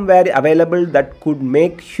bacterium were available that could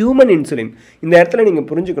make human insulin. இந்த இடத்துல நீங்கள்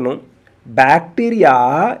புரிஞ்சுக்கணும், bacteria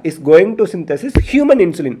is going to synthesize human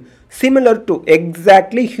insulin similar to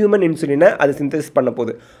exactly human insulin அது synthesis பண்ண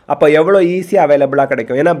போகுது. அப்போ எவ்வளோ ஈஸியாக அவைலபிளாக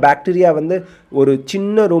கிடைக்கும். ஏன்னா பாக்டீரியா வந்து ஒரு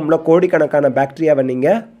சின்ன ரூமில் கோடிக்கணக்கான பாக்டீரியாவை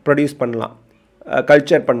நீங்கள் ப்ரொடியூஸ் பண்ணலாம்,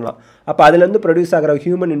 கல்ச்சர் பண்ணலாம். அப்போ அதுலேருந்து ப்ரொடியூஸ் ஆகிற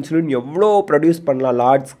ஹியூமன் இன்சுலின் எவ்வளோ ப்ரொடியூஸ் பண்ணலாம்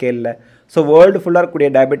லார்ஜ் ஸ்கேலில். ஸோ வேர்ல்டு ஃபுல்லாக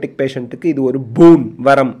இருக்கக்கூடிய டயபெட்டிக் பேஷண்ட்டுக்கு இது ஒரு பூன்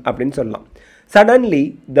வரம் அப்படின்னு சொல்லலாம். Suddenly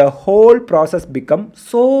the whole process become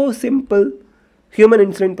so simple. Human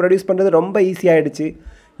insulin produce பண்ணுறது ரொம்ப ஈஸியாகிடுச்சு.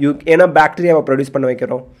 ஏன்னா பாக்டீரியாவை ப்ரொடியூஸ் பண்ண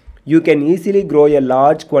வைக்கிறோம். You can easily grow a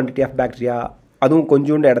large quantity of bacteria, அதுவும்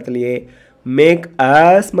கொஞ்சோண்டு இடத்துலையே. Make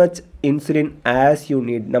as much insulin as you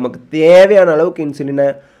need. நமக்கு தேவையான அளவுக்கு இன்சுலினை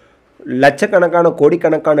லட்சக்கணக்கான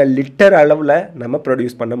கோடிக்கணக்கான லிட்டர் அளவில் நம்ம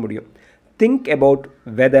ப்ரொடியூஸ் பண்ண முடியும். Think about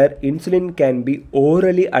weather insulin can be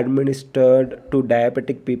orally administered to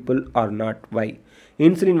diabetic people are not. Why?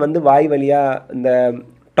 Insulin வந்து வாய் வழியாக இந்த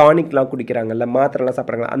டானிக்லாம் குடிக்கிறாங்கல்ல, மாத்திரைலாம்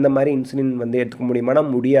சாப்பிட்றாங்களா, அந்த மாதிரி இன்சுலின் வந்து எடுத்துக்க முடியுமானா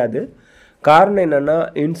முடியாது. காரணம் என்னென்னா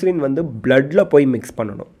இன்சுலின் வந்து பிளட்டில் போய் மிக்ஸ்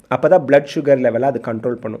பண்ணணும். அப்போ தான் பிளட் சுகர் லெவலை அது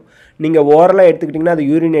கண்ட்ரோல் பண்ணும். நீங்கள் ஓரலாக எடுத்துக்கிட்டிங்கன்னா அது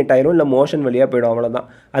யூரினேட் ஆயிரும், இல்லை மோஷன் வழியாக போயிடும், அவ்வளோதான்.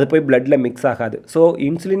 அது போய் பிளட்டில் மிக்ஸ் ஆகாது. So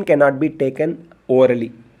insulin cannot be taken orally.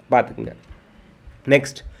 பார்த்துக்குங்க.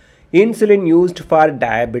 Next, insulin used for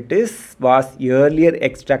diabetes was earlier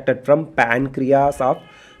extracted from pancreas of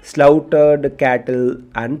ஸ்லவுட்டர்டு கேட்டில்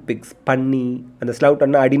அண்ட் பிக்ஸ். பன்னி, அந்த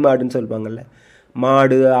ஸ்லவுட்டர்னா அடிமாடுன்னு சொல்லுவாங்கள்ல,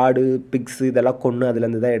 மாடு ஆடு பிக்ஸு இதெல்லாம் கொன்று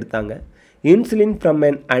அதுலேருந்து தான் எடுத்தாங்க. Insulin from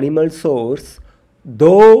an animal source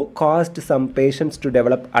though caused some patients to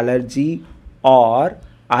develop allergy or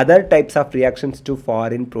other types of reactions to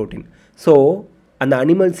foreign protein. So அந்த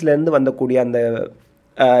அனிமல்ஸ்லேருந்து வந்தக்கூடிய அந்த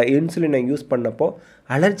இன்சுலினை யூஸ் பண்ணப்போ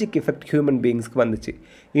அலர்ஜிக் எஃபெக்ட் ஹியூமன் பீயிங்ஸ்க்கு வந்துச்சு.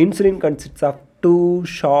 Insulin consists of 2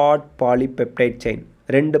 short polypeptide chain.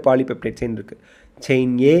 2 polypeptide chain இருக்குது,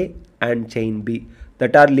 chain A and chain B,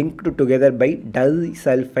 that are linked together by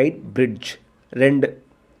disulfide bridge. 2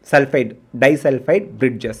 sulphide disulphide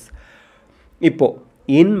bridges. இப்போது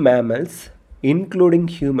இன் mammals including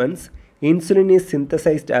humans insulin is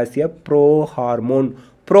synthesised as a bro hormone.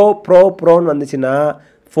 ப்ரோன்னு வந்துச்சுன்னா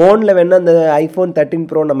ஃபோனில் வேணால் அந்த iPhone 13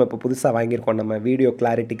 bro நம்ம இப்போ புதுசாக வாங்கியிருக்கோம் நம்ம வீடியோ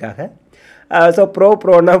கிளாரிட்டிக்காக. ஸோ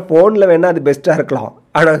ப்ரோனா ஃபோனில் வேணால் அது பெஸ்ட்டாக இருக்கலாம்.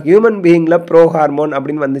 ஆனால் ஹியூமன் பீயிங்கில் ப்ரோ ஹார்மோன்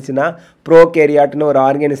அப்படின்னு வந்துச்சுன்னா ப்ரோகேரியாட்னு ஒரு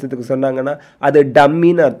ஆர்கானிசத்துக்கு சொன்னாங்கன்னா அது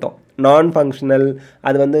டம்மின்னு அர்த்தம், நான் ஃபங்க்ஷனல்,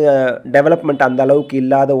 அது வந்து டெவலப்மெண்ட் அந்த அளவுக்கு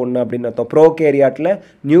இல்லாத ஒன்று அப்படின்னு அர்த்தம். ப்ரோகேரியாட்டில்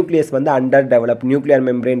நியூக்ளியஸ் வந்து அண்டர் டெவலப், நியூக்ளியர்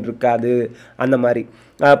மெம்ப்ரெயின் இருக்காது, அந்த மாதிரி.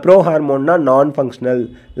 ப்ரோ ஹார்மோன்னா நான் functional,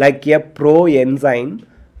 like a bro enzyme.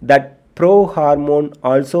 That bro hormone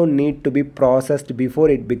also need to be processed before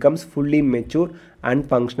it becomes fully mature and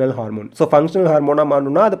functional hormone. So functional ஹார்மோனாக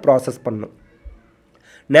மாறணும்னா அது ப்ராசஸ் பண்ணணும்.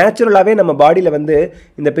 நேச்சுரலாகவே நம்ம பாடியில் வந்து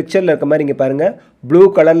இந்த பிக்சரில் இருக்க மாதிரி இங்கே பாருங்கள், ப்ளூ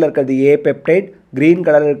கலரில் இருக்கிறது ஏ பெப்டைட், க்ரீன்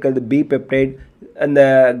கலரில் இருக்கிறது பி பெப்டைட், அந்த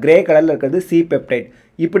கிரே கலரில் இருக்கிறது சி பெப்டைட்.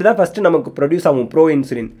 இப்படி தான் ஃபஸ்ட்டு நமக்கு ப்ரொடியூஸ் ஆகும் ப்ரோ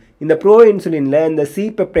இன்சுலின். இந்த ப்ரோ இன்சுலினில் இந்த சி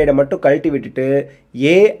பெப்டைடை மட்டும் கழட்டி விட்டுட்டு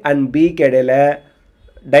ஏ அண்ட் பிக்கு இடையில்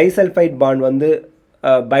டைசல்ஃபைட் பாண்ட் வந்து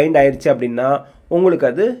பைண்ட் ஆயிடுச்சு அப்படின்னா உங்களுக்கு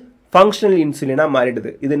அது ஃபங்க்ஷனல் இன்சுலினாக மாறிடுது.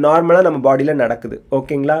 இது நார்மலாக நம்ம பாடியில் நடக்குது.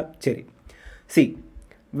 ஓகேங்களா? சரி, see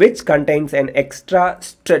which contains and extra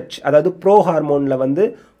stretch, அதாவது ப்ரோ ஹார்மோனில் வந்து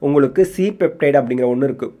உங்களுக்கு சி பெப்டைட் அப்படிங்கிற ஒன்று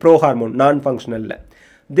இருக்குது. ப்ரோ ஹார்மோன் நான் ஃபங்க்ஷனலில்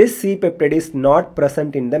this C peptide is not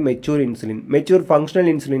present in the mature insulin. Mature functional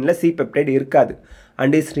இன்சுலினில் C peptide இருக்காது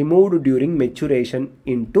and is removed during maturation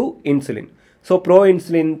into insulin. So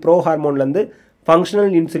bro ஹார்மோன்லேருந்து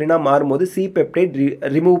functional இன்சுலினாக மாறும்போது C peptide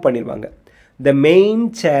remove பண்ணிடுவாங்க. The main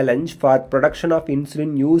challenge for production of insulin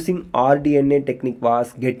using rDNA technique was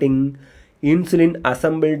getting insulin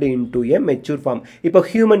assembled into a mature form. இப்போ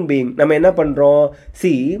human being நம்ம என்ன பண்ணுறோம்?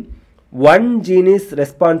 See, one gene is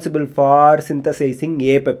responsible for synthesizing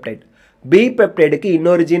A peptide. B peptideக்கு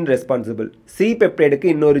இன்னொரு gene responsible. C peptideக்கு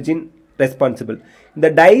இன்னொரு gene responsible. இந்த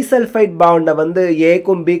disulfide bond வந்து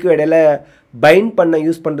Aக்கும் Bக்கும் இடையில find பண்ண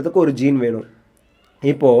யூஸ் பண்ணுறதுக்கு ஒரு ஜீன் வேணும்.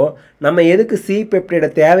 இப்போது நம்ம எதுக்கு சி பெப்டைடை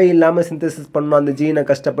தேவையில்லாமல் சிந்தசிஸ் பண்ணணும்? அந்த ஜீனை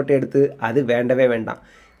கஷ்டப்பட்டு எடுத்து அது வேண்டவே வேண்டாம்.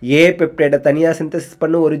 ஏ பெப்டைடை தனியாக சிந்தசிஸ்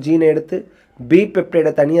பண்ணி ஒரு ஜீனை எடுத்து பி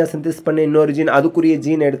பெப்டைடை தனியாக சிந்தசிஸ் பண்ணி இன்னொரு ஜீன் அதுக்குரிய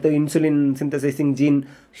ஜீன் எடுத்து இன்சுலின் சிந்தசைசிங் ஜீன்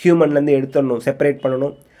ஹியூமன்லேருந்து எடுத்துடணும், செப்பரேட்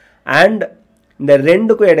பண்ணணும். அண்ட் இந்த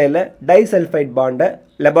ரெண்டுக்கும் இடையில டைசல்ஃபைட் பாண்டை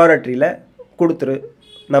லெபார்ட்ரியில் கொடுத்துரு,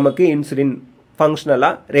 நமக்கு இன்சுலின்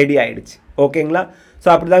ஃபங்க்ஷனலாக ரெடி ஆகிடுச்சு. ஓகேங்களா? ஸோ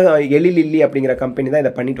அப்படி தான் எலி லில்லி அப்படிங்கிற கம்பெனி தான்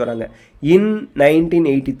இதை பண்ணிட்டு வராங்க. இன்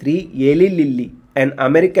 1983 எலி lily and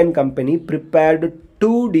American company prepared 2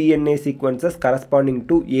 DNA sequences corresponding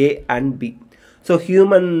to A and B. So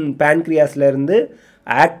human பேன்க்ரியாஸ்லேருந்து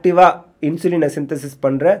ஆக்டிவாக இன்சுலினை சிந்தசிஸ்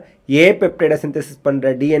பண்ணுற ஏ பெப்டைடை சிந்தசிஸ்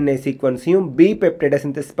பண்ணுற டிஎன்ஏ சீக்வன்ஸையும் பி பெப்டைடை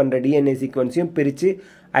சிந்தசிஸ் பண்ணுற டிஎன்ஏ சீக்வன்ஸையும் பிரித்து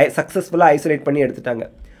சக்ஸஸ்ஃபுல்லாக ஐசோலேட் பண்ணி எடுத்துட்டாங்க.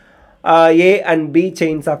 A and B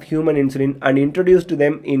chains of human insulin and introduced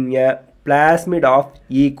them in a plasmid of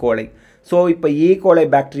E. coli. So இப்போ E. coli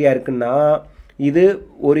bacteria இருக்குன்னா இது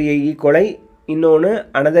ஒரு E. coli, இன்னொன்று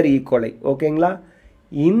another E. coli. ஓகேங்களா?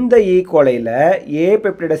 இந்த E. coliயில் A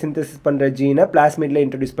பெப்டைடை சிந்தசிஸ் பண்ணுற ஜீனை பிளாஸ்மிடில்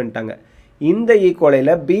இன்ட்ரடியூஸ் பண்ணிட்டாங்க. இந்த E.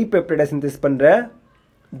 coliயில் B பெப்டைடை சிந்தசிஸ் பண்ணுற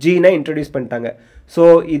ஜீனை இன்ட்ரடியூஸ் பண்ணிட்டாங்க. ஸோ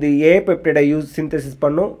இது A பெப்டைடை சிந்தசிஸ்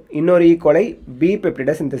பண்ணும், இன்னொரு E. coli B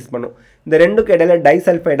பெப்டைடை சிந்தசிஸ் பண்ணும். இந்த ரெண்டுக்கு இடையில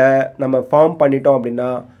டைசல்ஃபைடை நம்ம ஃபார்ம் பண்ணிட்டோம் அப்படின்னா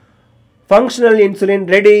functional insulin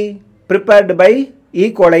ready, prepared by E.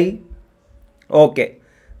 coli. Okay,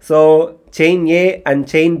 so chain A and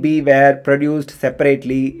chain B were produced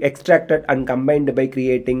separately, extracted and combined by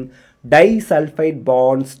creating disulfide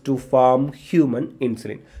bonds to form human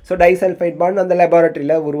insulin. So disulfide bond அந்த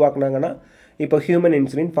laboratoryல உருவாக்குனாங்கன்னா இப்போ human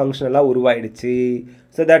insulin ஃபங்க்ஷனலாக உருவாயிடுச்சு.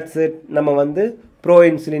 So that's it. நம்ம வந்து bro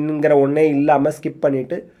இன்சுலின்ங்கிற ஒன்றே இல்லாமல் skip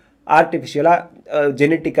பண்ணிவிட்டு ஆர்டிஃபிஷியலாக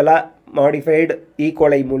ஜெனட்டிக்கலாக modified E.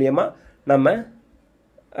 coli மூலியமாக நம்ம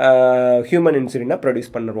ஹியூமன் இன்சுலினை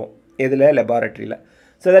ப்ரொடியூஸ் பண்ணுறோம். இதில் லெபார்ட்ரியில்.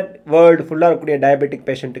 ஸோ தட் வேர்ல்டு ஃபுல்லாக இருக்கக்கூடிய டயபெட்டிக்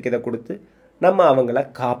பேஷண்ட்டுக்கு இதை கொடுத்து நம்ம அவங்கள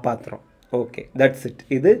காப்பாற்றுறோம். Okay, that's it.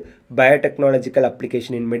 இது பயோடெக்னாலஜிக்கல்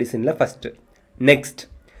அப்ளிகேஷன் இன் மெடிசனில் first. Next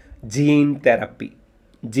gene therapy.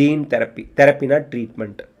 Gene therapy, தெரப்பினா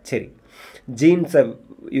treatment. சரி, ஜீன்ஸை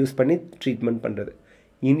யூஸ் பண்ணி ட்ரீட்மெண்ட் பண்ணுறது.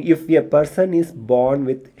 If a person is born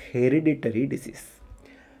with hereditary disease.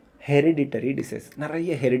 Hereditary disease,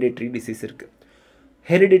 நிறைய ஹெரிடிட்டரி டிசீஸ் இருக்குது.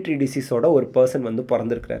 ஹெரிடிட்டரி டிசீஸோட ஒரு பர்சன் வந்து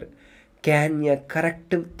பிறந்திருக்கிறாரு. Can a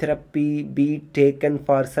corrective therapy be taken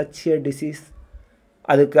for such a disease?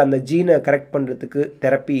 அதுக்கு அந்த ஜீனை correct பண்ணுறதுக்கு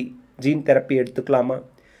தெரப்பி, ஜீன் தெரப்பி எடுத்துக்கலாமா?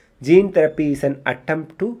 Gene therapy is an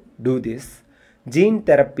attempt to do this. Gene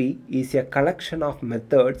therapy is a collection of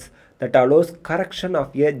methods that allows correction of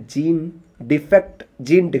a gene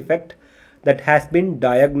defect that has been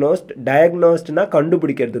diagnosed. Diagnosed na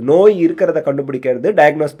கண்டுபிடிக்கிறது, நோய் இருக்கிறத கண்டுபிடிக்கிறது,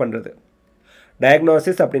 diagnose பண்ணுறது.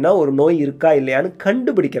 Diagnosis அப்படின்னா ஒரு நோய் இருக்கா இல்லையான்னு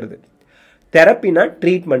கண்டுபிடிக்கிறது. தெரப்பினா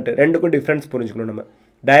ட்ரீட்மெண்ட்டு, ரெண்டுக்கும் டிஃப்ரென்ஸ் புரிஞ்சுக்கணும் நம்ம.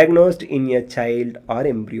 டயக்னோஸ்ட் இன் எ சைல்டு ஆர்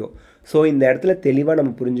எம்ப்ரியோ. ஸோ இந்த இடத்துல தெளிவாக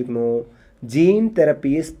நம்ம புரிஞ்சுக்கணும். Gene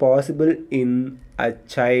therapy is possible in a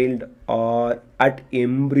child or at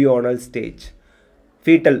embryonal stage.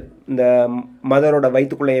 Fetal, இந்த மதரோட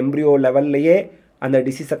வயிற்றுக்குள்ளே எம்ப்ரியோ லெவல்லையே அந்த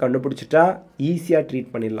டிசீஸை கண்டுபிடிச்சிட்டா ஈஸியாக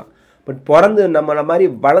ட்ரீட் பண்ணிடலாம். பட் பிறந்து நம்மளை மாதிரி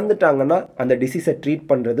வளர்ந்துட்டாங்கன்னா அந்த டிசீஸை ட்ரீட்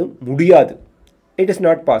பண்ணுறது முடியாது. It is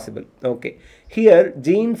not possible. Okay, here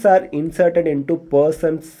jeans R inserted into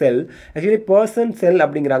persons sell. Actually person sell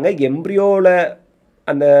அப்படிங்கிறாங்க. எம்ப்ரியோவில்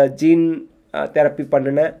அந்த ஜீன் தெரப்பி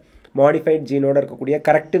பண்ணின மாடிஃபைட் ஜீனோட இருக்கக்கூடிய,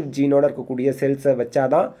 கரெக்டிவ் ஜீனோட இருக்கக்கூடிய செல்ஸை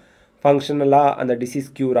வச்சாதான் ஃபங்க்ஷனலாக அந்த டிசீஸ்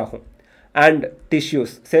க்யூர் ஆகும். And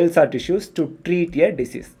tissues, cells R tissues to treat a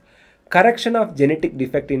disease. Correction of genetic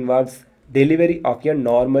defect involves delivery of a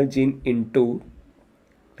normal gene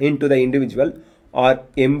into the individual or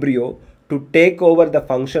embryo to take over the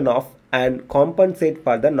function of and compensate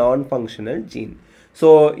for the non-functional gene. So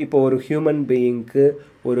இப்போ ஒரு human பீயிங்க்கு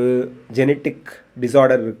ஒரு genetic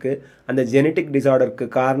disorder இருக்குது. அந்த genetic டிஸார்டருக்கு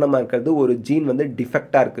காரணமாக இருக்கிறது ஒரு gene வந்து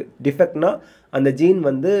டிஃபெக்டாக இருக்குது. டிஃபெக்ட்னா அந்த ஜீன்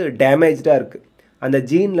வந்து டேமேஜாக இருக்குது. அந்த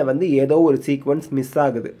ஜீனில் வந்து ஏதோ ஒரு சீக்வன்ஸ் மிஸ்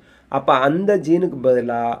ஆகுது. அப்போ அந்த ஜீனுக்கு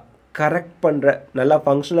பதிலாக கரெக்ட் பண்ணுற நல்லா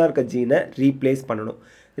ஃபங்க்ஷனாக இருக்க ஜீனை ரீப்ளேஸ் பண்ணணும்.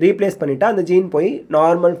 ரீப்ளேஸ் பண்ணிவிட்டா அந்த ஜீன் போய்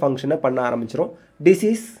நார்மல் ஃபங்க்ஷனை பண்ண ஆரம்பிச்சிடும்.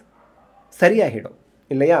 டிசீஸ் சரியாகிடும்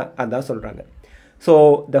இல்லையா? அதான் சொல்கிறாங்க. So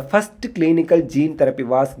the first clinical gene therapy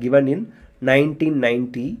was given in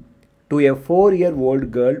 1990 to a 4-year-old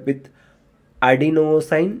girl with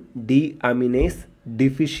adenosine deaminase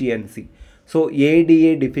deficiency. So ATA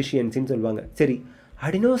டிஃபிஷியன்சின்னு சொல்லுவாங்க. சரி,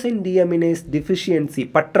 அடினோசைன் டிஅமினேஸ் டிஃபிஷியன்சி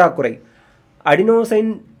பற்றாக்குறை. அடினோசைன்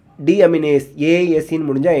டிஅமினேஸ் ஏஎஸ்சின்னு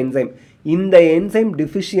முடிஞ்சால் என்சைம். இந்த என்சைம்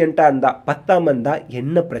டிஃபிஷியண்ட்டாக இருந்தால் பத்தாமல் இருந்தால்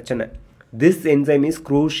என்ன பிரச்சனை? திஸ் என்சைம் இஸ்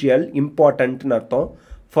க்ரூஷியல் இம்பார்ட்டன்ட்னு அர்த்தம்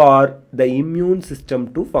for the immune system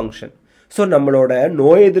to function. So நம்மளோட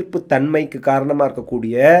நோய் எதிர்ப்பு தன்மைக்கு காரணமாக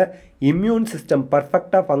இருக்கக்கூடிய இம்யூன் சிஸ்டம்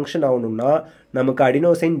பர்ஃபெக்டாக ஃபங்க்ஷன் ஆகணும்னா நமக்கு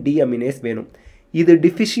அடினோசைன் டிஅமினேஸ் வேணும். இது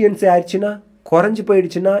டிஃபிஷியன்சி ஆயிடுச்சுன்னா, குறைஞ்சி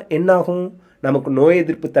போயிடுச்சுன்னா என்னாகும்? நமக்கு நோய்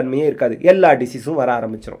எதிர்ப்பு தன்மையே இருக்காது, எல்லா டிசீஸும் வர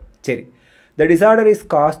ஆரம்பிச்சிடும். சரி, த disorder is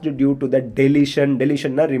cost due to the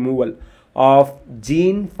டெலிஷன்னா removal of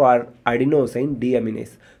gene for adenosine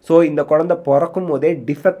deaminase. So இந்த குழந்தை பிறக்கும் போதே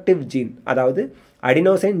டிஃபெக்டிவ் ஜீன், அதாவது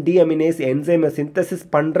அடினோசைன் டிஅமினேஸ் என்சைமை சிந்தசிஸ்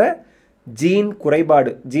பண்ணுற ஜீன்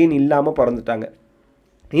குறைபாடு, ஜீன் இல்லாமல் பிறந்துட்டாங்க.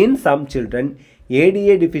 In some children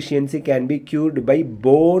ADA deficiency can be cured by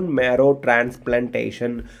bone marrow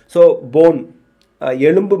transplantation. So phone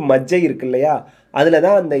எலும்பு மஜ்ஜை இருக்கு இல்லையா, அதில்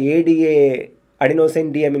தான் அந்த ஏடிஏ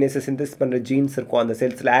அடினோசைன் டிஅமினேஸை சிந்தசிஸ் பண்ணுற ஜீன்ஸ் இருக்கும், அந்த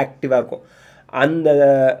செல்ஸில் ஆக்டிவாக இருக்கும். அந்த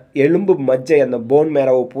எலும்பு மஜ்ஜை, அந்த போன்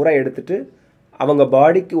மேரோவை பூரா எடுத்துகிட்டு அவங்க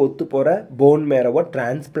பாடிக்கு ஒத்து போகிற போன் மேரோவை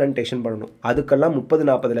டிரான்ஸ்பிளான்டேஷன் பண்ணணும். அதுக்கெல்லாம்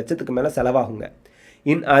 30-40 லட்சத்துக்கு மேலே செலவாகுங்க.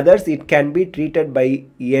 இன் others it can be treated by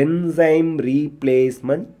enzyme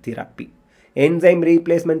replacement therapy. Enzyme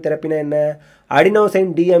replacement தெரப்பினா என்ன? அடினோசைன்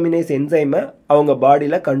டிஅமினேஸ் என்சைமை அவங்க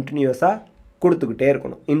பாடியில் கண்டினியூஸாக கொடுத்துக்கிட்டே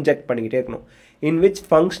இருக்கணும், இன்ஜெக்ட் பண்ணிக்கிட்டே இருக்கணும். In which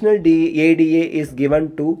functional ATA is given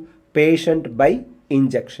to patient by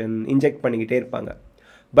injection. Inject பண்ணிக்கிட்டே இருப்பாங்க.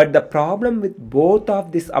 But the problem with both of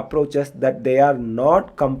this approaches that they are not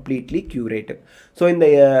completely curative. So இந்த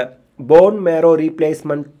போன் மேரோ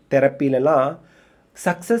ரீப்ளேஸ்மெண்ட் தெரப்பிலலாம்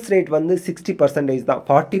சக்ஸஸ் ரேட் வந்து 60% தான்.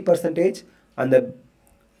 40% அந்த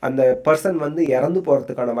அந்த person வந்து இறந்து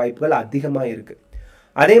போகிறதுக்கான வாய்ப்புகள் அதிகமாக இருக்குது.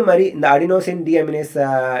 அதே மாதிரி இந்த adenosine deaminase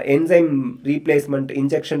enzyme replacement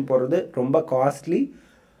injection போடுறது ரொம்ப காஸ்ட்லி,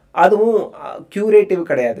 அதுவும் க்யூரேட்டிவ்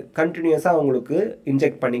கிடையாது. கண்டினியூஸாக அவங்களுக்கு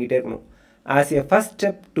இன்ஜெக்ட் பண்ணிக்கிட்டே இருக்கணும். As a first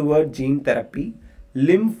step toward gene therapy,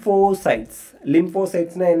 lymphocytes.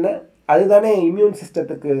 லிம்போசைட்ஸ்னால் என்ன? அதுதானே இம்யூன்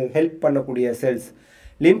சிஸ்டத்துக்கு ஹெல்ப் பண்ணக்கூடிய cells.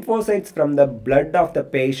 Lymphocytes from the blood of the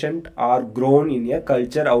patient are grown in a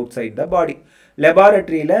culture out side the பாடி.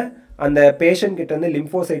 லெபார்டரியில் அந்த பேஷண்ட் கிட்டேருந்து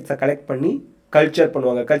லிம்போசைட்ஸை கலெக்ட் பண்ணி கல்ச்சர்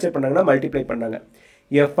பண்ணுவாங்க. கல்ச்சர் பண்ணாங்கன்னா மல்டிப்ளை பண்ணாங்க.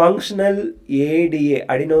 எ functional ATA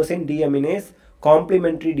adenosine deaminase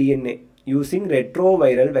complimentary DNA using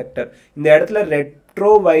retroviral vector. இந்த இடத்துல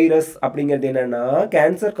retrovirus அப்படிங்கிறது என்னென்னா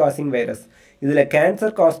கேன்சர் காசிங் வைரஸ். இதில்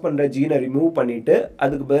கேன்சர் காஸ் பண்ணுற ஜீனை ரிமூவ் பண்ணிவிட்டு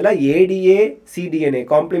அதுக்கு பதிலாக ஏடிஏ சிடிஎன்ஏ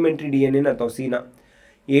காம்ப்ளிமெண்ட்ரி டிஎன்ஏன்னு அர்த்தம். சீனா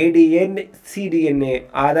ஏடிஏ சிடிஎன்ஏ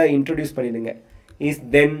அதை இன்ட்ரடியூஸ் பண்ணிடுங்க. இஸ்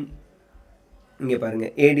தென் இங்கே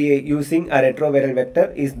பாருங்கள், ATA using a retroviral vector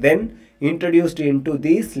is then introduced into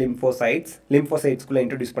these lymphocytes. லிம்போசைட்ஸ்குள்ளே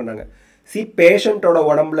introduce பண்ணாங்க. பேஷண்ட்டோட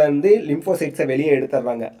உடம்புலேருந்து லிம்போசைட்ஸை வெளியே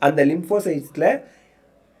எடுத்துடுறாங்க. அந்த லிம்போசைட்ஸில்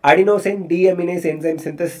அடினோசைன் டிஅமினேஸ் என்சைம்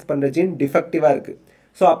சிந்தசிஸ் பண்ணுற ஜீன் டிஃபெக்டிவாக இருக்குது.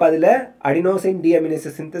 ஸோ அப்போ அதில் அடினோசைன்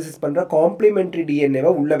டிஅமினேஸை சிந்தசிஸ் பண்ணுற காம்ப்ளிமெண்ட்ரி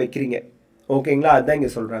டிஎன்ஏவை உள்ளே வைக்கிறீங்க. ஓகேங்களா? அதுதான்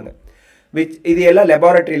இங்கே சொல்கிறாங்க. இது எல்லாம்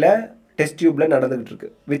லெபார்டரியில் டெஸ்ட் டியூப்பில் நடந்துகிட்டு இருக்கு.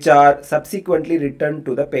 Which are subsequently return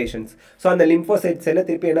to the patients. So அந்த லிம்போசைட்ஸ் எல்லாம்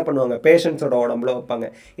திருப்பி என்ன பண்ணுவாங்க? பேஷண்ட்ஸோட உடம்புல வைப்பாங்க.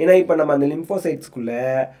 ஏன்னா இப்போ நம்ம அந்த லிம்போசைட்ஸ்குள்ளே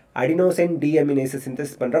அடினோசைன் டிஅமினேஸை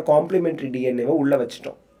சிந்தசிஸ் பண்ணுற காம்ப்ளிமெண்ட்ரி டிஎன்ஏவை உள்ளே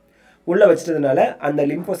வச்சிட்டோம். உள்ளே வச்சிட்டதுனால அந்த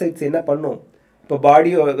லிம்போசைட்ஸ் என்ன பண்ணும்? இப்போ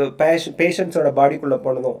பேஷண்ட்ஸோட பாடிக்குள்ளே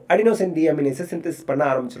போனதும் அடினோசைன் டிஅமினேஸை சிந்தசிஸ் பண்ண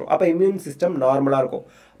ஆரம்பிச்சிடும். அப்போ இம்யூன் சிஸ்டம் நார்மலாக இருக்கும்.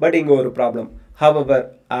 பட் இங்கே ஒரு problem. However,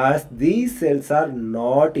 as these cells are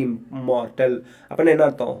not immortal. அப்போனா என்ன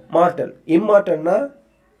அர்த்தம்? மார்டல். இம்மார்டல்னா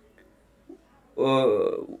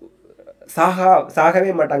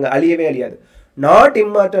சாகவே மாட்டாங்க, அழியவே அழியாது. நாட்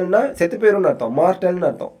இம்மார்டல்னா செத்து போயிடும்னு அர்த்தம். மார்டல்னு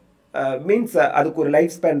அர்த்தம். மீன்ஸ் அதுக்கு ஒரு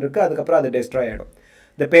லைஃப் ஸ்பேன் இருக்குது, அதுக்கப்புறம் அது டெஸ்ட்ராய் ஆகிடும்.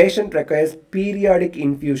 The patient requires periodic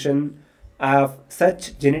infusion of such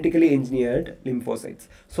genetically engineered lymphocytes.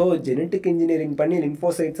 So genetic engineering பண்ணி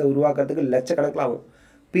லிம்போசைட்ஸை உருவாக்குறதுக்கு லட்சக்கணக்கில் ஆகும்.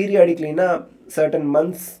 பீரியாடிக்லினா சர்டன்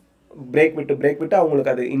மந்த்ஸ் பிரேக் விட்டு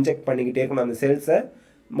அவங்களுக்கு அது இன்ஜெக்ட் பண்ணிக்கிட்டே இருக்கணும். அந்த செல்ஸை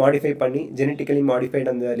மாடிஃபை பண்ணி ஜெனட்டிக்கலி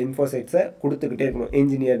மாடிஃபைட் அந்த லிம்போசைட்ஸை கொடுத்துக்கிட்டே இருக்கணும்,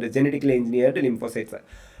 ஜெனட்டிக்கலி என்ஜினியர்டு லிம்போசைட்ஸை.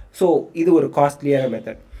 ஸோ இது ஒரு காஸ்ட்லியான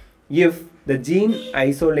method. If the gene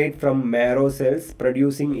isolate from marrow cells,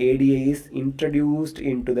 producing ADA is introduced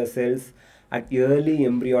into the cells at early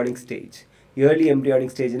embryonic stage. Early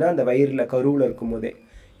embryonic stage na அந்த வயிறுல கருவுல இருக்கும்போதே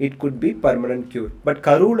it could be permanent cure. But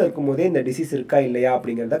கருவுல இருக்கும்போதே இந்த disease இருக்கா இல்லையா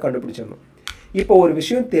அப்படிங்கிறத கண்டுபிடிச்சிடணும். இப்போ ஒரு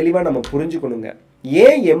விஷயம் தெளிவாக நம்ம புரிஞ்சுக்கணுங்க.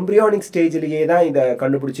 ஏன் எம்ப்ரியானிக் ஸ்டேஜ்லேயே தான் இதை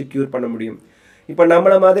கண்டுபிடிச்சி க்யூர் பண்ண முடியும்? இப்போ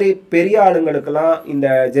நம்மளை மாதிரி பெரிய ஆளுங்களுக்கெல்லாம் இந்த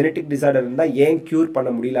ஜெனட்டிக் டிசார்டர் இருந்தால் ஏன் க்யூர் பண்ண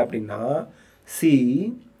முடியல அப்படின்னா,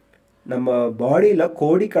 நம்ம பாடியில்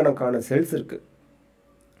கோடிக்கணக்கான செல்ஸ் இருக்குது.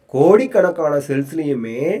 கோடிக்கணக்கான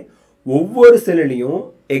செல்ஸ்லேயுமே ஒவ்வொரு செல்லையும்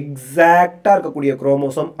எக்ஸாக்டாக இருக்கக்கூடிய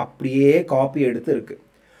குரோமோசோம் அப்படியே காப்பி எடுத்து இருக்குது.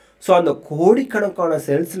 ஸோ அந்த கோடிக்கணக்கான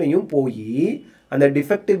செல்ஸ்லையும் போய் அந்த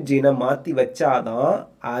டிஃபெக்டிவ் ஜீனை மாற்றி வச்சாதான்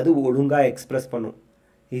அது ஒழுங்காக எக்ஸ்ப்ரெஸ் பண்ணும்.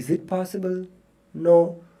 Is it possible? நோ.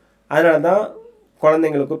 அதனால தான்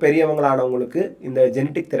குழந்தைங்களுக்கு பெரியவங்களானவங்களுக்கு இந்த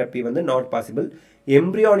ஜெனட்டிக் தெரப்பி வந்து நாட் பாசிபிள்.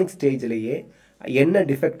 எம்ப்ரியானிக் ஸ்டேஜ்லேயே என்ன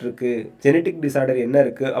டிஃபெக்ட் இருக்குது, ஜெனட்டிக் டிசார்டர் என்ன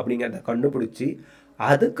இருக்குது அப்படிங்கிறத கண்டுபிடிச்சி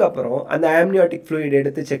அதுக்கப்புறம் அந்த ஆம்னியாட்டிக் ஃப்ளூயிட்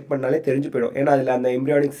எடுத்து செக் பண்ணாலே தெரிஞ்சு போயிடும். ஏன்னா அதில் அந்த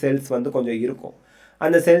எம்ப்ரியானிக் செல்ஸ் வந்து கொஞ்சம் இருக்கும்.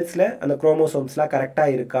 அந்த செல்ஸில் அந்த குரோமோசோம்ஸ்லாம்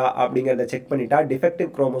கரெக்டாக இருக்கா அப்படிங்கிறத செக் பண்ணிட்டா, டிஃபெக்டிவ்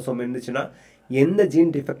குரோமோசோம் இருந்துச்சுன்னா எந்த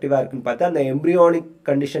ஜீன் டிஃபெக்டிவாக இருக்குன்னு பார்த்து அந்த எம்ப்ரியானிக்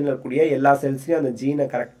கண்டிஷனில் இருக்கக்கூடிய எல்லா செல்ஸ்லையும் அந்த ஜீனை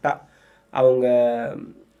கரெக்டாக அவங்க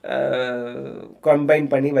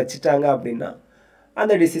கம்பைன் பண்ணி வச்சுட்டாங்க அப்படின்னா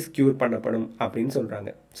அந்த டிசீஸ் க்யூர் பண்ணப்படும் அப்படின்னு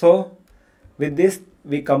சொல்கிறாங்க. So with this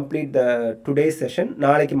we complete the today's session.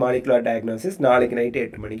 நாளைக்கு மாலிகுலர் டயக்னோசிஸ் நாளைக்கு நைட்டு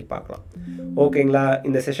 8 மணிக்கு பார்க்கலாம். ஓகேங்களா?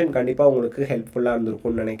 இந்த செஷன் கண்டிப்பாக உங்களுக்கு ஹெல்ப்ஃபுல்லாக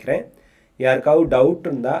இருந்திருக்கும்னு நினைக்கிறேன். யாருக்காவது டவுட்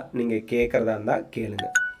இருந்தால் நீங்கள் கேட்குறதா இருந்தால் கேளுங்க.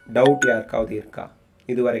 டவுட் யாருக்காவது இருக்கா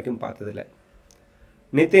இது வரைக்கும் பார்த்ததில்ல?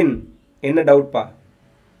 நிதின், என்ன டவுட்பா?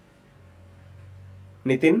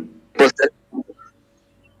 நிதின்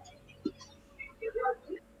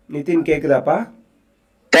நிதின் கேட்குதாப்பா?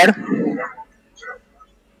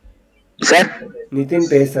 சார் நிதின்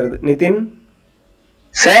பேசுறது. நிதின்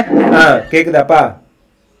சார் கேக்குதாப்பா?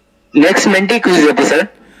 நெக்ஸ்ட் மென்டி குவிஸ் எப்போ சார்?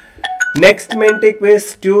 நெக்ஸ்ட் மென்டி குவிஸ்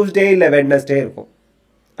டியூஸ்டே இல்ல வெட்னஸ்டே இருக்கும்.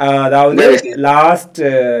 அதாவது லாஸ்ட்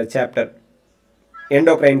சாப்டர்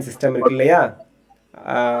எண்டோக்ரைன் சிஸ்டம் இருக்கு இல்லையா,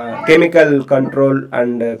 கெமிக்கல் கண்ட்ரோல்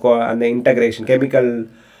அண்ட் அந்த இன்டகிரேஷன் கெமிக்கல்,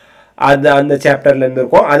 அது அந்த சாப்டர்ல இருந்து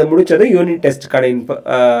இருக்கும். அது முடிச்சது யூனிட் டெஸ்ட்டுக்கான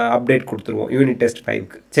அப்டேட் கொடுத்துருவோம், யூனிட் டெஸ்ட்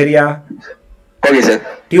 5க்கு. சரியா? Okay sir.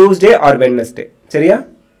 Tuesday R Wednesday. சரியா?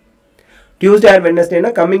 Tuesday R வெட்னஸ்டேனா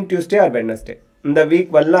coming Tuesday R Wednesday. இந்த வீக்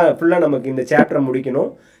ஃபுல்லாக நமக்கு இந்த சாப்டரை முடிக்கணும்.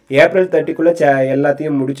 ஏப்ரல் 30க்குள்ளே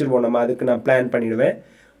எல்லாத்தையும் முடிச்சிருவோம் நம்ம. அதுக்கு நான் பிளான் பண்ணிடுவேன்.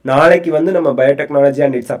 நாளைக்கு வந்து நம்ம பயோடெக்னாலஜி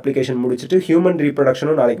அண்ட் இட்ஸ் அப்ளிகேஷன் முடிச்சுட்டு ஹியூமன்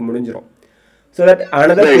ரீப்ரொடக்ஷனும் நாளைக்கு முடிஞ்சிடும். ஸோ தட்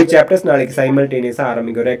அனதர் 2 சாப்டர்ஸ் நாளைக்கு சைமல்டேனியஸாக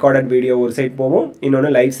ஆரம்பிக்கும். ரெக்கார்டட் வீடியோ ஒரு சைட் போவோம்,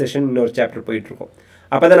 இன்னொன்று லைவ் செஷன் இன்னொரு சாப்டர் போயிட்டுருக்கோம்.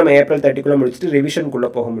 அப்போ தான் நம்ம ஏப்ரல் 30க்குள்ளே முடிச்சுட்டு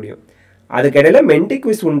ரிவிஷனுக்குள்ளே போக முடியும். அதுக்கிடையில் மென்டி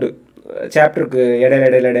குவிஸ் உண்டு. சாப்டருக்கு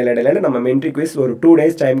இடையில நம்ம மென்ட்ரி குவிஸ் ஒரு 2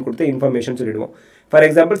 days டைம் கொடுத்து இன்ஃபர்மேஷன் சொல்லிடுவோம். ஃபார்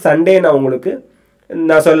எக்ஸாம்பிள் சண்டே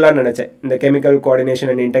நான் சொல்லலாம்னு நினச்சேன் இந்த கெமிக்கல் கோஆர்டினேஷன்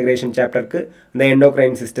அண்ட் இன்டகிரேஷன் சாப்டருக்கு, இந்த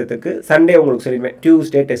எண்டோக்ரைன் சிஸ்டத்துக்கு சண்டே உங்களுக்கு சொல்லிடுவேன்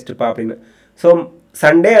டியூஸ்டே டெஸ்ட்டுப்பா அப்படின்னு. ஸோ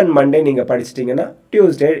சண்டே அண்ட் மண்டே நீங்கள் படிச்சிட்டிங்கன்னா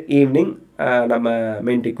டியூஸ்டே ஈவினிங் நம்ம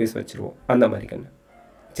மென்ட்ரி குவிஸ் வச்சுருவோம். அந்த மாதிரி கண்ணு.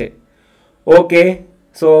 சரி, okay.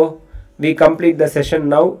 So we complete the session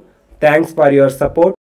now. Thanks for your support.